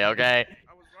else today, okay?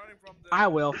 I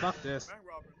will. Fuck this.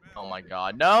 Oh my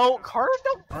god. No, Carter,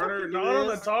 don't. Carter, not on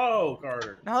the toe,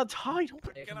 Carter. Not the toe.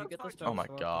 Oh my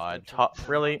god.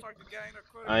 Really?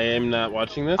 I am not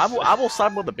watching this. I will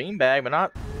side with the beanbag, but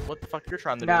not what the fuck you're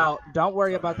trying to do. Now, don't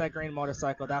worry about that green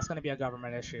motorcycle. That's going to be a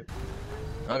government issue.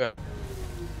 Okay.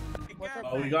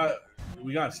 Oh,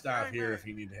 we got staff here if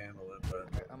you need to handle it, but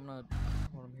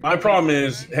my problem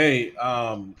is, hey,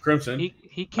 Crimson.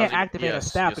 He can't activate a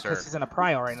staff because he's in a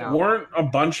prio right now. Weren't a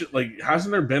bunch of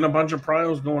hasn't there been a bunch of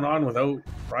prios going on without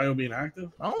prio being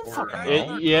active?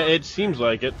 Yeah, it seems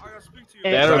like it.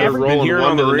 That or they're rolling one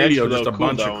on the radio, just a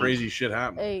bunch of crazy shit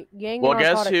happening. Hey, gang. Well,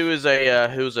 guess who's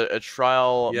a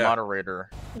trial moderator?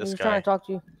 This He's guy. trying to talk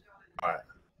to you. All right.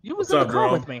 You was in the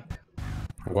car with me.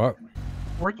 What?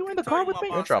 Were you in the car with me?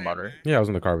 You're trial moderator. Yeah, I was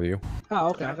in the car with you. Oh,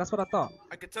 okay. That's what I thought.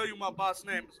 I can tell you my boss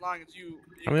name as long as you.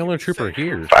 I'm the only trooper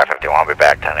here. 551, I'll be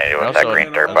back 1080 with that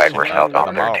green dirt bike. We're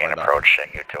southbound 13 approaching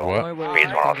you to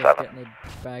speeds 107. Getting a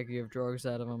baggie of drugs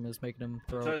out of him is making him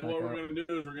throw So it back what we're up. gonna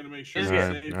do is we're gonna make sure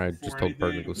I just told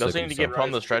Berg to go Doesn't sick need to get put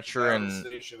on the stretcher and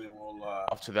we'll,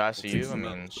 off to the ICU. I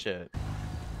mean, shit.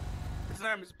 His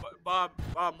name is Bob.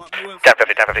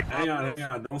 1050. Hang on.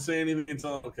 Don't say anything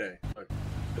until okay. Look,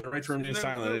 the right to remain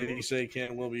silent. Anything you say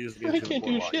can will be used against you. I can't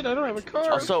do shit. I don't have a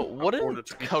car. Also,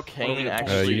 wouldn't cocaine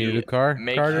actually you need a car,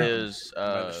 make Carter? his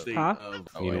Huh?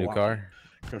 You need a car?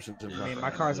 I mean,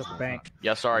 my car's at the bank.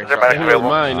 Yeah, sorry.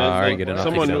 Mine. Alright, get enough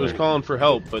Someone together. was calling for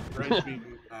help, but.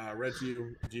 Red,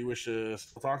 do you wish to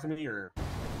still talk to me or?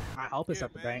 I hope it's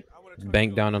at the bank.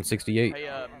 Bank down on 68.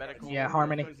 Yeah,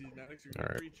 Harmony.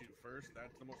 Alright.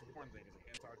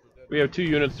 We have 2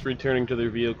 units returning to their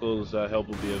vehicles. Help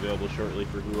will be available shortly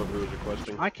for whoever is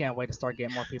requesting. I can't wait to start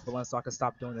getting more people in so I can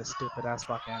stop doing this stupid ass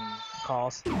fucking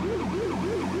calls.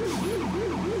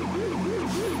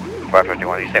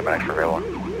 551, you stay back for real one.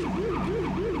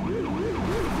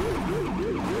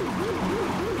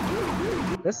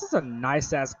 This is a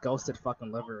nice ass ghosted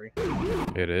fucking livery.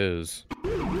 It is.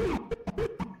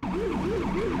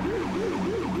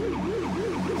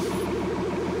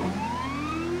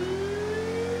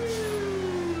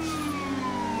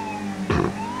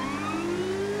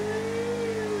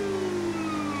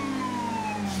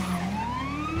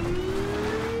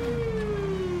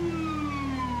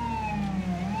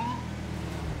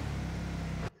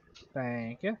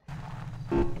 Thank you.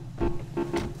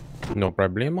 No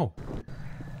problemo.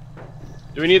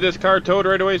 Do we need this car towed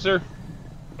right away, sir?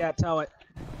 Yeah, tell it.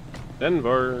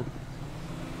 Denver.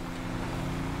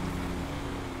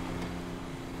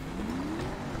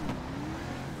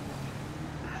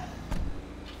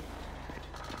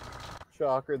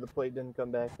 Shocker, the plate didn't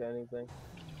come back to anything.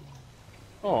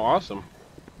 Oh, awesome.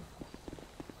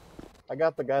 I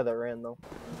got the guy that ran though.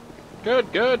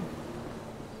 Good.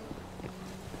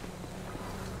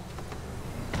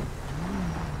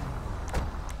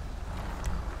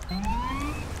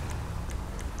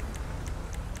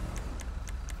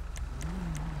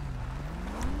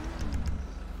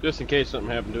 Just in case something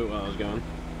happened to it while I was gone.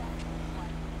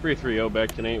 330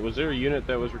 back to Nate. Was there a unit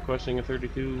that was requesting a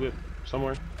 32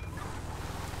 somewhere?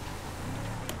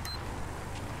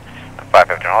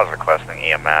 551, I was requesting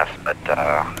EMS, but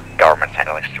government's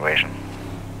handling situation.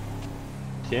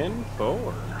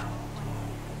 10-4.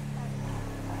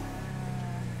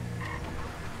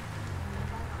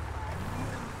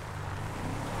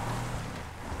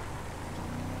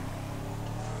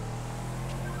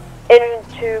 Engine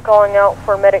 2 calling out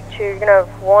for Medic 2. You're gonna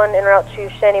have 1 en route to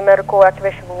Sandy Medical,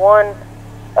 activation 1.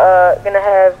 Gonna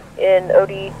have an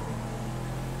OD.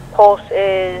 Pulse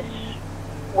is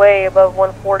way above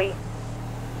 140.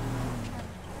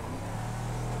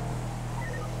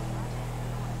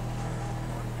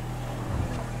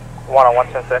 1 on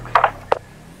 126.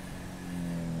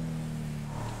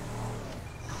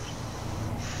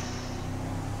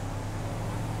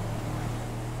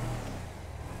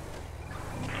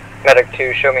 Medic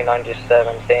 2, show me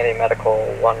 97, Sandy Medical,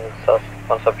 one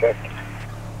subject.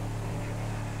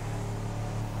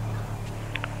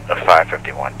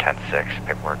 551, 10-6,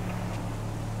 paperwork.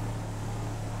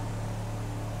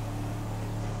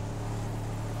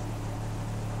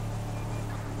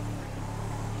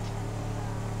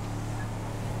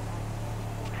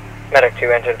 Medic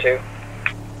 2, engine 2.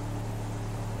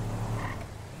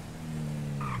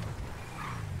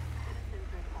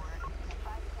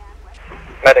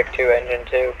 Medic 2, engine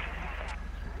 2.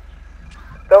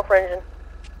 Go for engine.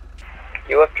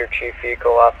 You left your chief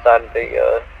vehicle outside of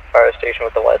the fire station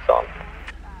with the lights on.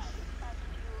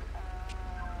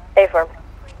 A-firm.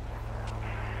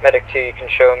 Medic 2, you can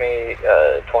show me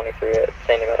 23 at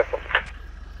Sandy Medical.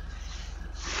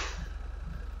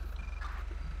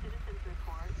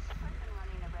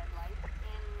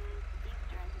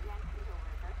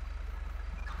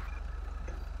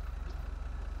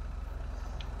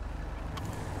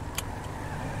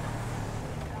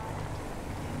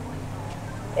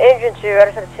 Engine 2, I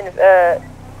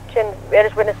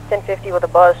just witnessed 1050 with a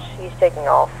bus. He's taking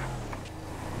off.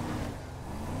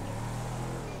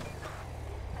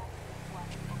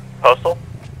 Postal?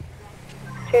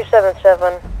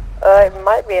 277. It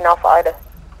might be an Alpha Ida.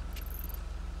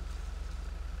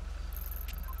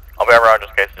 I'll be around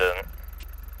just in case it isn't.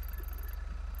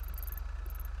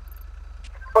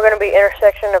 We're going to be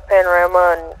intersection of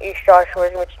Panorama and East Joshua,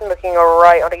 which is looking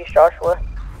right onto East Joshua.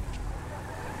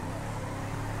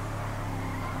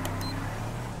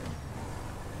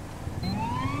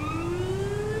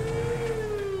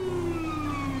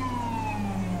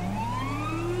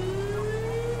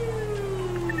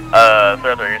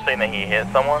 Sir, are you saying that he hit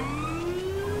someone?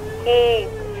 He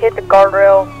hit the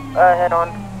guardrail head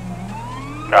on.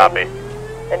 Copy.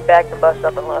 And backed the bus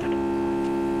up and left.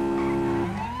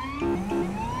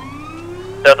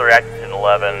 Delta reacting to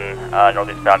 11,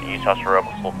 northeast bound East Joshua,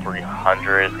 postal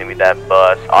 300 is going to be that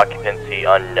bus. Occupancy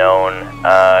unknown,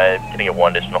 getting it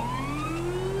 1 additional.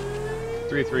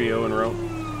 330 in row.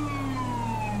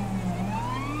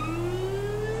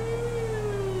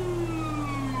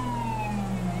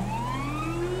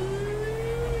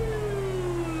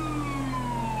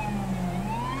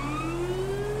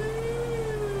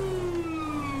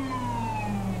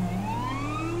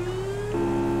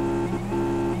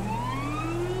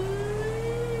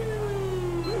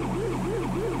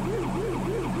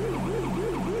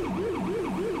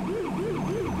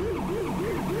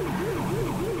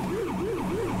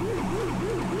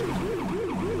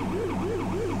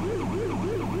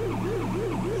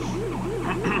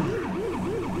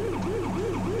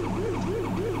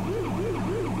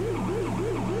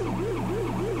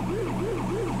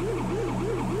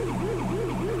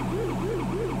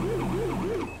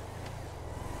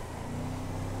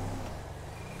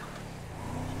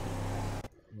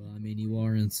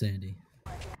 Sandy.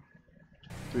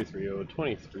 330,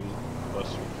 23,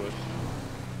 bus request.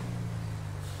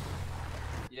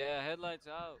 Yeah, headlights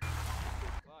out.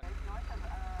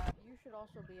 You should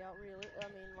also be out really. I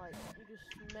mean, like, you just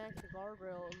smacked the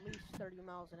guardrail at least 30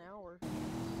 miles an hour.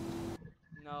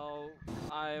 No,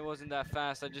 I wasn't that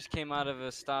fast. I just came out of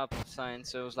a stop sign,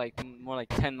 so it was like more like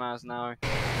 10 miles an hour.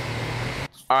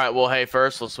 Alright, well, hey,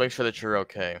 first, let's make sure that you're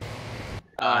okay.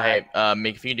 Hey,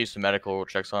 Meek, if you can do some medical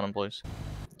checks on him, please.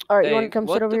 Alright, you want to come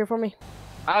sit over here for me?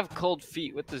 I have cold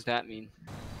feet. What does that mean?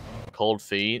 Cold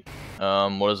feet?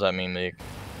 What does that mean, Meek?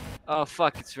 Oh,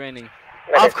 fuck, it's raining.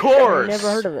 Of course! Never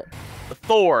heard of it.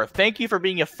 Thor, thank you for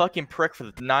being a fucking prick for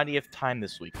the 90th time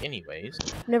this week. Anyways.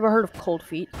 Never heard of cold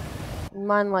feet.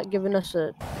 Mind, like, giving us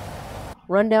a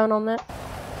rundown on that?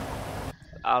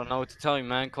 I don't know what to tell you,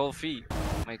 man. Cold feet.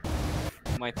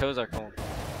 My toes are cold.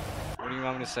 What do you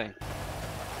want me to say?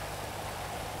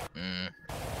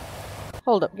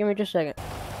 Hold up, give me just a second.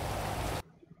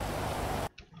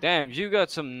 Damn, you got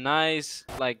some nice,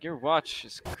 like, your watch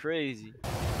is crazy.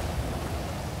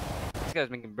 This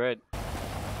guy's making bread.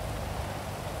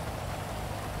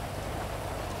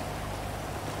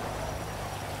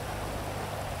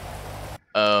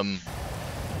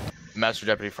 Master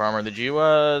Deputy Farmer, did you,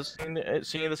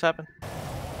 see any of this happen?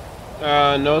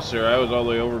 No, sir. I was all the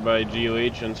way over by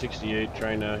GOH on 68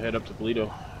 trying to head up to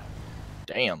Toledo.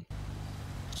 Damn.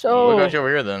 So, what got you over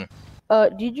here then?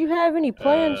 Did you have any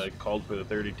plans? Called for the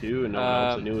 32 and no one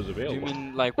else I knew was available. You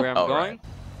mean like where I'm going? Right.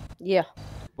 Yeah.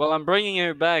 Well, I'm bringing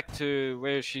her back to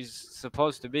where she's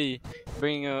supposed to be.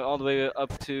 Bringing her all the way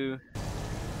up to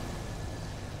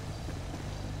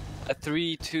a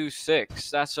 326.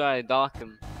 That's why I dock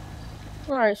him.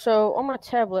 Alright, so on my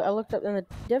tablet, I looked up, and the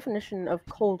definition of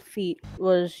cold feet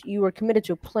was you were committed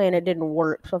to a plan, it didn't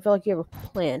work. So I feel like you have a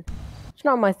plan. It's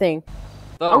not my thing.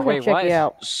 Oh, I'm gonna check what? you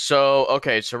out. So,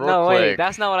 okay, so real No, quick. wait,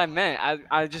 that's not what I meant.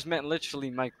 I just meant literally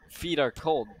my feet are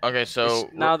cold. Okay, so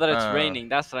Now that it's raining,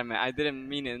 that's what I meant. I didn't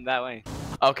mean it in that way.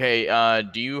 Okay,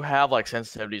 do you have like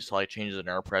sensitivities to like changes in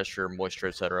air pressure, moisture,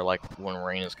 etc., like when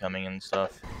rain is coming and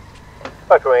stuff?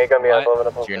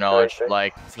 To your knowledge,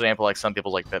 like for example, like some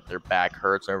people like that their back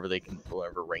hurts whenever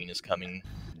whenever rain is coming.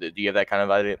 Do you have that kind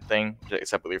of thing,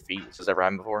 except with your feet? Has this ever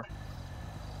happened before?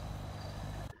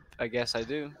 I guess I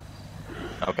do.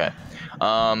 Okay.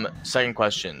 Second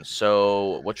question.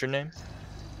 So, what's your name?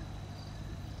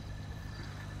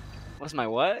 What's my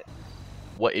what?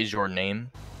 What is your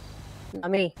name? Not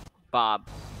me. Bob.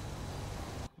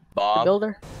 Bob? The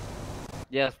builder?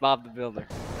 Yes, Bob the Builder.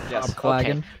 Yes. Bob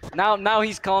Quagan. Okay. Now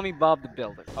he's calling me Bob the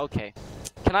Builder. Okay.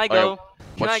 Can I go?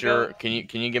 Can you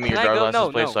give me your driver's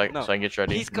license, please, so I can get you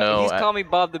ready? He's calling me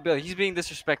Bob the Builder. He's being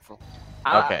disrespectful.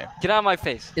 Okay. Get out of my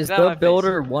face. Is the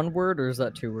builder one word or is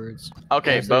that 2 words?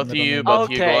 Okay, both of you go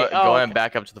ahead and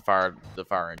back up to the fire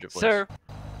engine, please.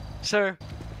 Sir,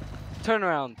 turn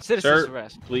around. Citizen's Sir,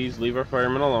 arrest. please leave our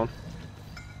fireman alone.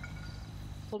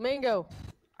 Flamingo.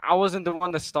 I wasn't the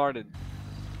one that started.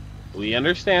 We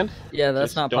understand. Yeah,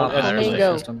 that's Just not don't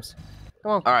popular systems.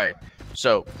 Come on. All right.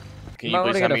 So, can you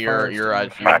please tell me your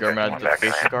government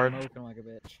identification card?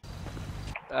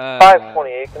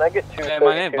 528. Can I get 2?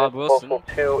 My name Bob Wilson.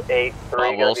 283.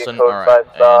 Bob Wilson. All right.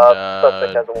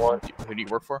 Suspect has a 1. Who do you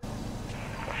work for?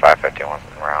 551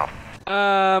 round.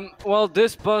 Well,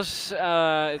 this bus,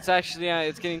 it's actually,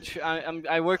 it's getting.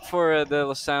 I work for the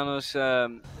Los Alamos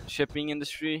shipping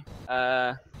industry,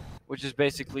 which is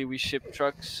basically we ship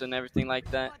trucks and everything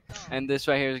like that. And this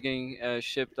right here is getting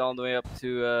shipped all the way up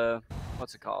to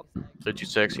what's it called?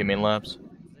 56 Humane Labs.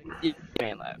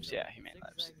 Humane Labs, yeah, Humane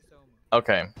Labs.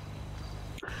 Okay.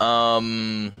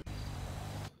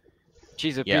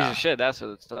 She's a piece of shit. That's what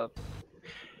it's up.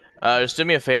 Just do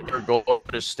me a favor. Go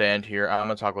over to stand here. I'm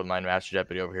gonna talk with my master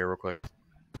deputy over here real quick.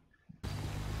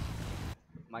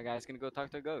 My guy's gonna go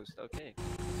talk to a ghost. Okay.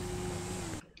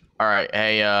 All right.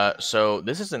 Hey, so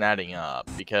this isn't adding up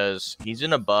because he's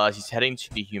in a bus. He's heading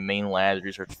to the Humane Labs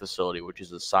Research Facility, which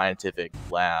is a scientific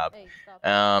lab.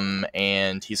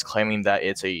 And he's claiming that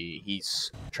he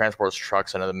transports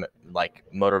trucks and other like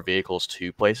motor vehicles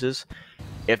to places.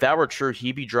 If that were true,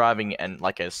 he'd be driving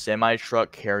like a semi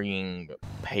truck carrying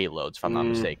payloads, if I'm not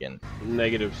mistaken.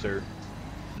 Negative, sir.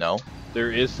 No.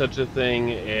 There is such a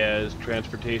thing as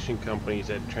transportation companies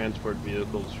that transport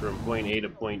vehicles from point A to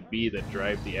point B that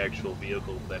drive the actual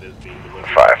vehicle that is being delivered.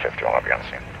 551, I'll be on the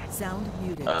scene. Sound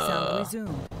muted. Sound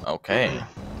resumed. Okay.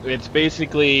 It's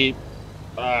basically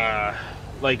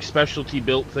like specialty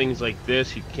built things like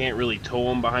this. You can't really tow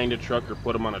them behind a truck or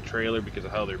put them on a trailer because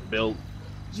of how they're built.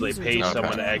 So they pay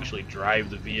someone to actually drive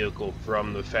the vehicle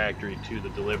from the factory to the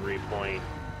delivery point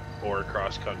or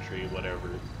across country, whatever.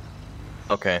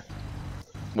 Okay.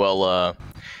 Well,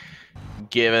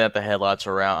 given that the headlights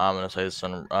are out, I'm gonna say this is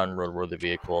an unroadworthy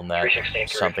vehicle, and that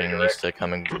something needs to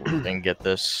come and get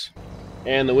this.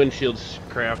 And the windshield's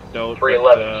cracked out.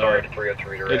 311, sorry,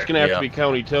 303 direct. It's gonna have to be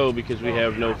county tow because we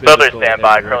have no. Builder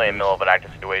standby. Currently in the middle of an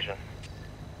active situation.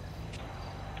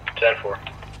 10-4.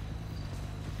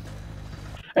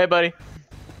 Hey, buddy.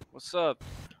 What's up?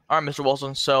 All right, Mr.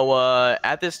 Wilson. So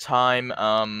at this time,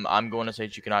 I'm going to say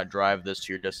that you cannot drive this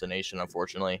to your destination,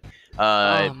 unfortunately,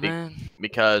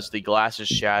 because the glass is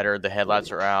shattered, the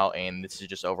headlights are out, and this is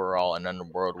just overall an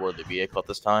unroadworthy vehicle at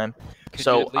this time. Could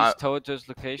you at least tow it to its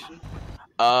location?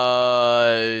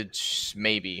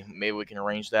 Maybe we can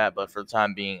arrange that, but for the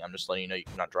time being, I'm just letting you know you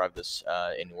cannot drive this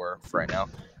anywhere for right now.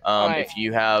 If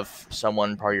you have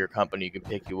someone part of your company who can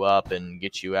pick you up and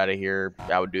get you out of here,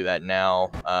 I would do that now.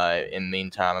 In the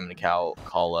meantime, I'm gonna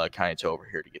call County Tow over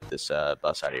here to get this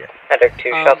bus out of here. Medic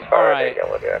 2 shots fired.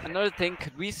 Another thing,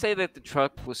 could we say that the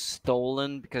truck was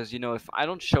stolen? Because, you know, if I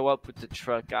don't show up with the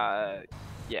truck,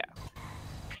 yeah.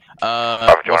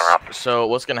 So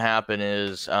what's gonna happen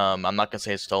is I'm not gonna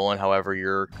say it's stolen.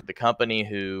 However, the company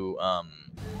who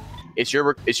it's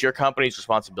your company's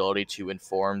responsibility to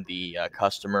inform the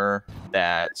customer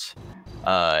that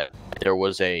there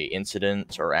was a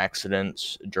incident or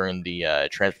accident during the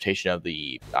transportation of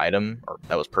the item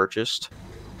that was purchased.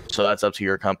 So that's up to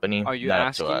your company. Are you not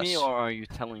asking up to us. me or are you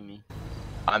telling me?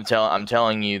 I'm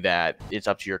telling you that it's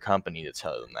up to your company to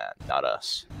tell them that, not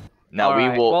us. Now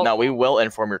we will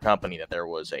inform your company that there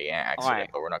was a accident,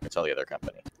 but we're not gonna tell the other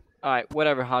company. All right,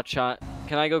 whatever, hotshot.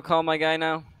 Can I go call my guy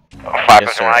now?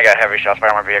 551, I got heavy shots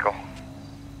fired on my vehicle.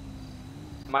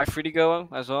 Am I free to go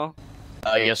as well?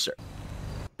 Yes, sir.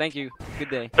 Thank you.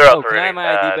 Good day. 303, Oh, can I have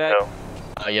my ID back?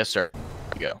 Yes, sir.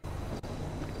 Here you go.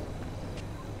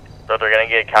 So they're gonna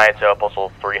get County to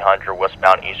Postal 300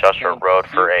 westbound East Chester Road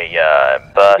for a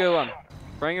bus. Good one.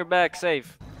 Bring her back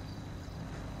safe.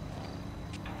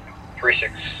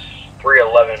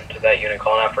 311 to that unit,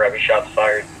 calling out for heavy shots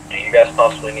fired. Do you guys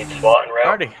possibly need SWAT en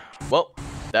route? Alrighty. Well,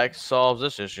 that solves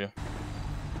this issue.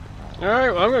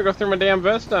 Alright, well, I'm gonna go throw my damn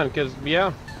vest on, cause,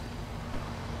 yeah.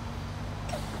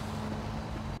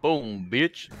 Boom,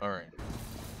 bitch. Alright.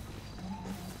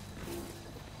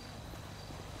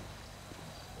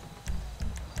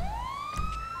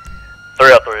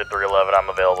 Three 311, I'm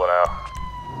available now.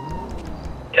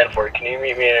 10-4, can you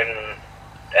meet me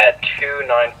at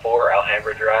 294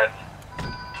 Alhambra Drive?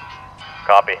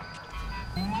 Copy.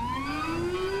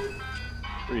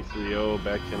 330,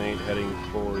 back 10-8, heading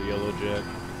for Yellow Jack.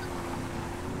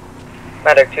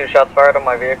 Medic, 2 shots fired on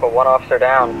my vehicle, 1 officer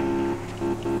down.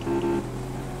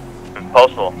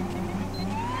 Postal.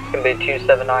 It's gonna be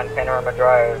 279 Panorama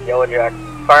Drive, Yellow Jack.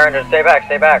 Fire engine, stay back,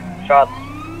 shots.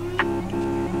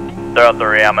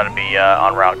 303, I'm gonna be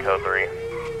on route code 3.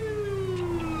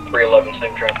 311,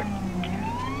 same traffic.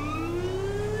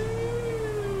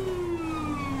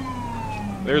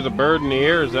 There's a bird in the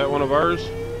air, is that one of ours?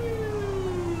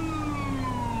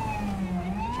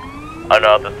 Oh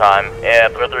no, at this time.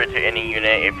 303 to any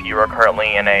unit, if you are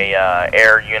currently in a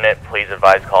air unit, please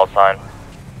advise call sign.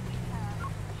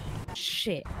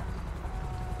 Shit.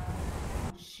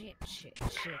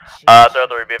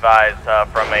 303, be advised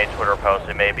from a Twitter post,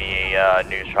 it may be a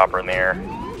news chopper in the air.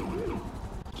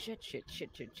 Shit.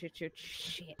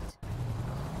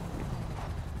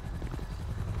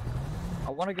 I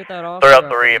want to get that off.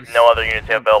 303, if no other units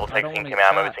available, take team command.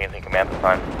 I'm moving team command this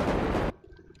time.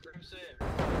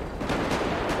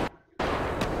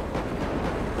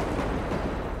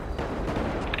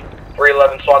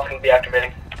 311, SWAT's gonna be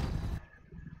activating.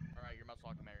 Alright, you're my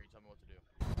SWAT commander, you tell me what to do.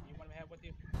 You want me to have with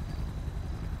you?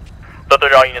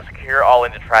 330, all units secure, all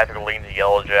into traffic leading to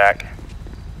Yellow Jack.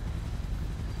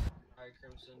 Alright,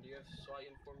 Crimson, do you have SWAT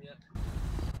uniform yet?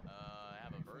 I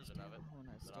have a version of it, but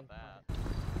not that.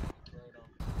 Right on.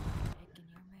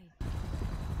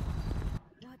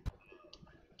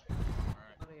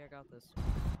 Alright. I think I got this.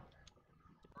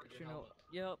 You know,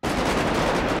 yep. I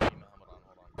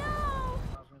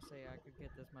was gonna say I could get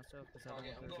this myself because I don't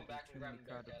think there's too many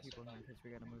crowded people here because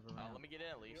we gotta move around. Let me get in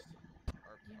at least.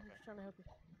 Or, okay. Trying to help you.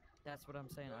 That's what I'm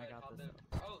saying. I got this.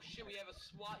 Oh shit, we have a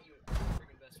SWAT unit.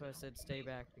 That's why I said stay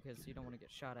back because you don't want to get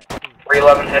shot at too.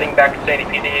 311, heading back to Sandy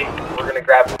PD. We're gonna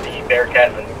grab the Bearcat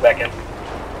and then move back in.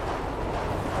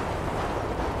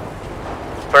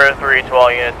 303 to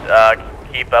all units,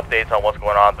 keep updates on what's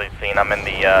going on at the scene. I'm in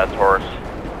the Taurus.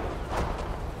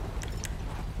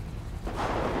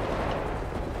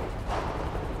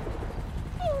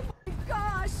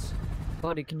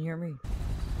 Buddy, can you hear me?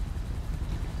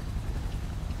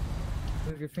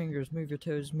 Move your fingers, move your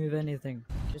toes, move anything.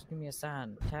 Just give me a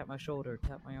sign. Tap my shoulder,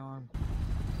 tap my arm.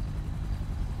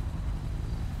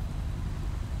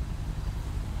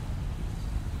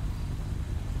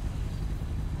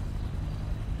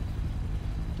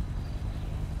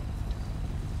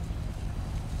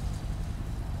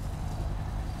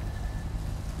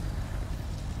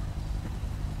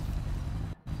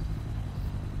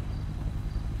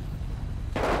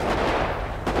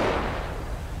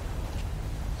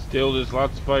 Still, there's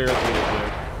lots of fire at the end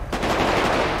there.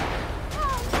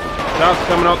 Shots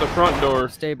coming out the front door.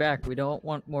 Stay back. We don't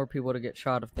want more people to get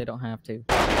shot if they don't have to.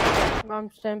 I'm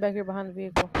standing back here behind the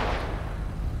vehicle.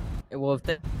 Well, if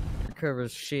that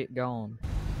covers shit gone.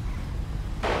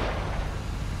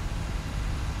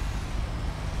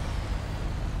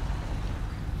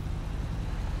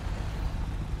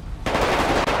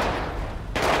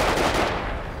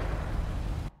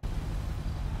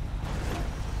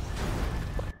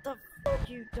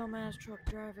 You dumbass truck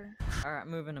driver. Alright,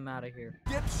 moving him out of here.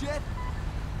 Dipshit!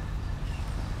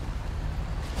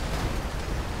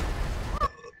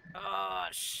 Oh,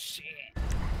 shit.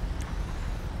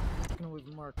 I'm gonna move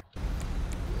Mark.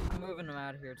 I'm moving him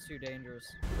out of here. It's too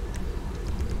dangerous.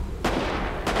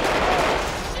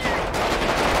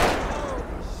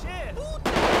 Shit!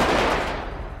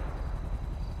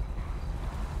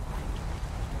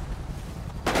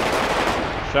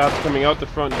 Shots coming out the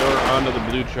front door onto the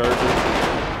blue Charger.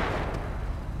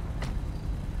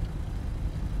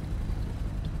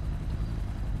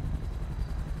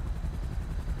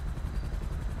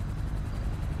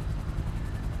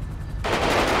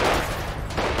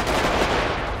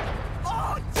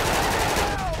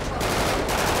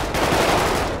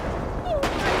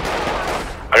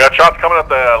 I got shots coming at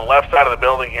the left side of the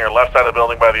building here, left side of the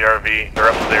building by the RV. They're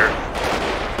upstairs.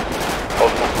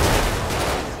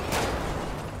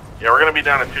 Yeah, we're gonna be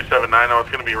down at 279 now.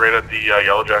 It's gonna be right at the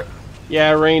Yellow Jack.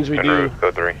 Yeah, range we do.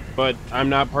 Code 3. But I'm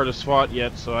not part of SWAT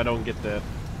yet, so I don't get that.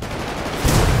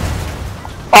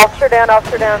 Officer down,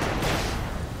 officer down.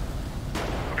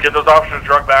 Let's get those officers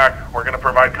drugged back. We're gonna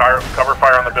provide cover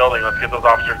fire on the building. Let's get those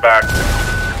officers back.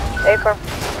 A-firm.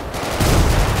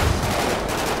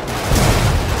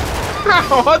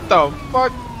 What the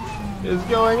fuck is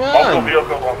going on? Multiple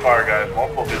vehicles on fire, guys.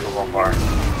 Multiple vehicles on fire.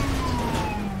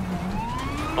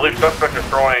 I believe suspects are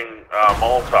throwing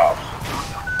Molotovs.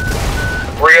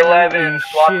 311,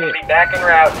 SWAT's gonna be back en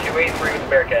route, 283 with the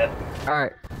Bearcat.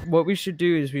 Alright, what we should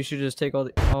do is we should just take all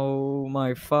the... Oh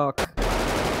my fuck.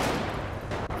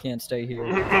 Can't stay here.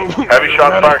 Heavy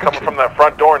shots fire coming from that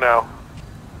front door now.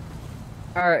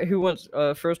 Alright, who wants...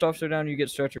 first officer down, you get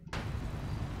stretcher.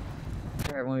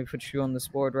 Alright, let me put you on this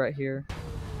board right here.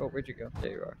 Oh, where'd you go?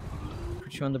 There you are.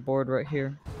 Put you on the board right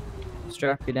here.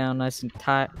 Strap you down nice and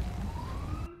tight.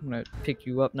 I'm gonna pick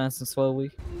you up nice and slowly.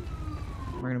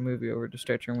 We're gonna move you over to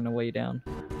stretcher. I'm gonna lay you down.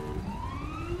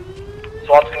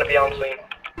 SWAT's gonna be on scene.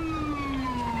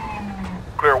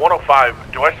 Clear 105.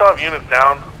 Do I still have units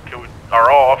down?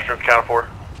 Are all officers accounted for?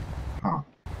 We're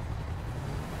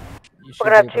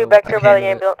gonna have 2 back here by the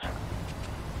ambulance.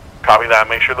 Copy that.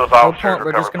 Make sure those officers are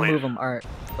We're just covered, gonna please. move them. Alright,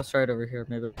 let's right over here,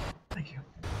 maybe. Thank you.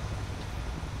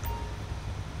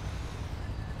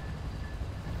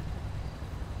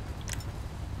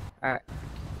 Alright.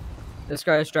 This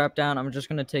guy is strapped down. I'm just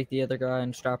gonna take the other guy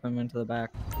and strap him into the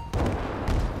back.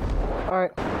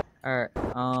 Alright. Alright,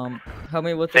 help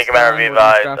me with this. Scene commander, be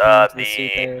advised, the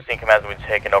scene command will be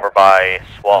taken over by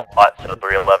SWAT, so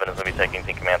 311 is going to be taking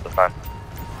scene command this time.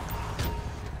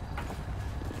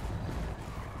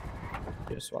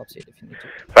 Get a swap seat if you need to.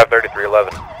 530,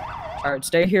 311. Alright,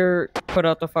 stay here, put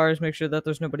out the fires, make sure that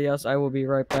there's nobody else. I will be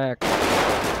right back.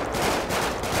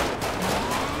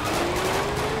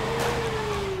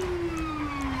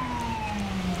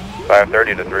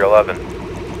 530 to 311.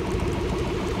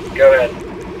 Go ahead.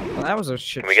 Well, that was a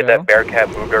shit Can we get that Bearcat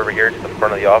moved over here to the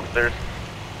front of the officers?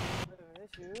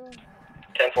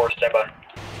 10-4, stand by.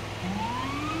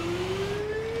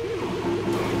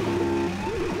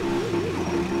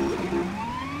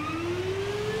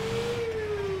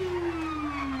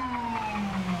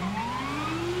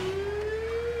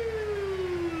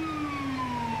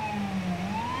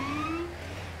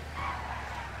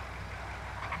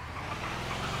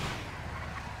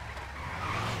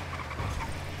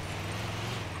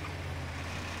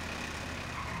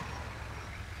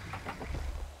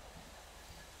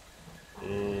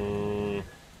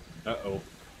 Uh-oh.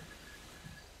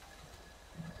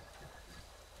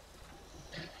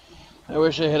 I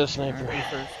wish I had a sniper.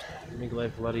 Make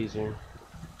life a lot easier.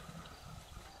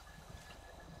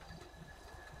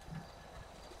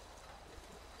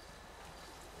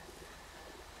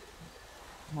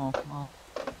 Come on, come on.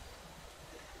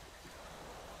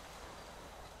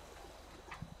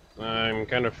 I'm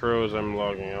kind of froze. I'm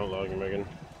logging out, logging back in.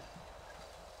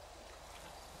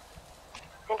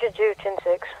 Engine 2,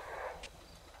 10-6.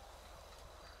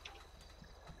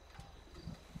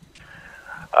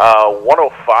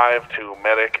 105 to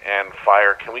medic and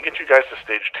fire. Can we get you guys to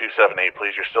stage 278,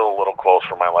 please? You're still a little close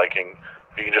for my liking.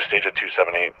 If you can just stage at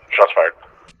 278. Shots fired.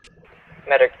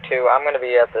 Medic 2, I'm going to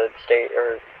be at the state,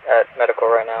 or at medical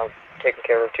right now, taking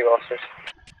care of 2 officers.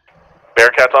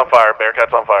 Bearcat's on fire.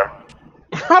 Bearcat's on fire.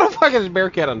 How the fuck is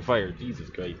Bearcat on fire? Jesus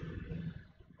Christ.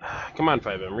 Come on,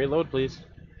 5M. Reload, please.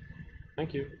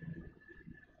 Thank you.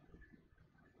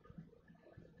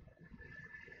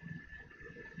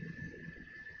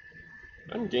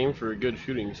 I'm game for a good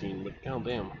shooting scene, but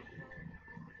goddamn.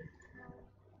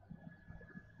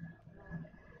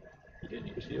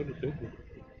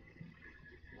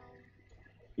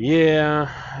 Yeah,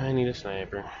 I need a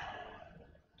sniper.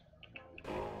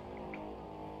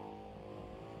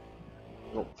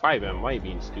 Oh, 5M, why are you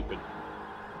being stupid?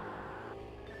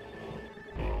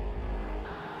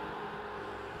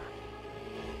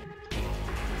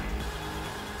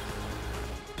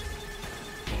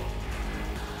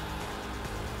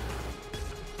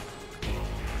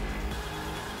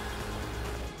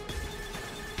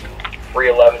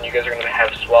 You guys are going to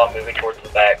have SWAT moving towards the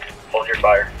back. Hold your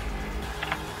fire.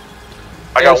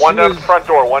 I got one down at the front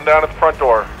door. One down at the front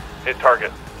door. Hit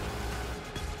target.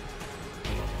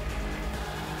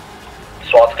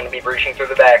 SWAT's going to be breaching through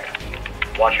the back.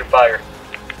 Watch your fire.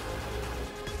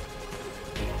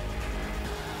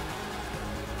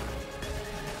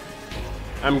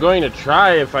 I'm going to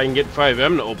try if I can get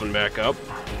 5M to open back up.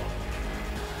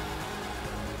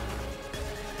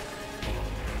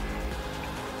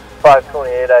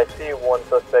 I see one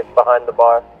suspect behind the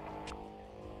bar.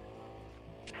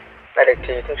 Medic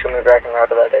 2, you can show me back and route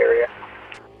to that area.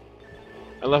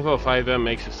 I love how 5M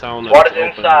makes it sound that SWAT it's is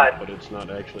open, inside. but it's not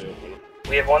actually open.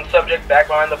 We have one subject back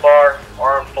behind the bar,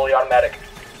 armed, fully automatic.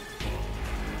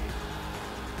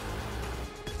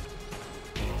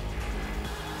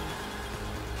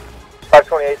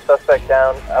 .528 suspect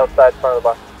down outside front of the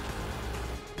bar.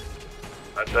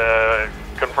 That's a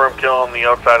confirmed kill on the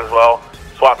outside as well.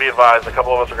 SWAT, be advised, a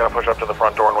couple of us are going to push up to the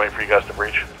front door and wait for you guys to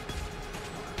breach.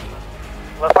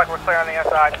 Looks like we're clear on the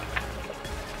inside.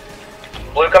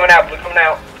 Blue coming out, blue coming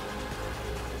out.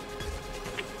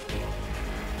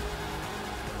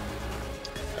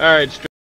 Alright,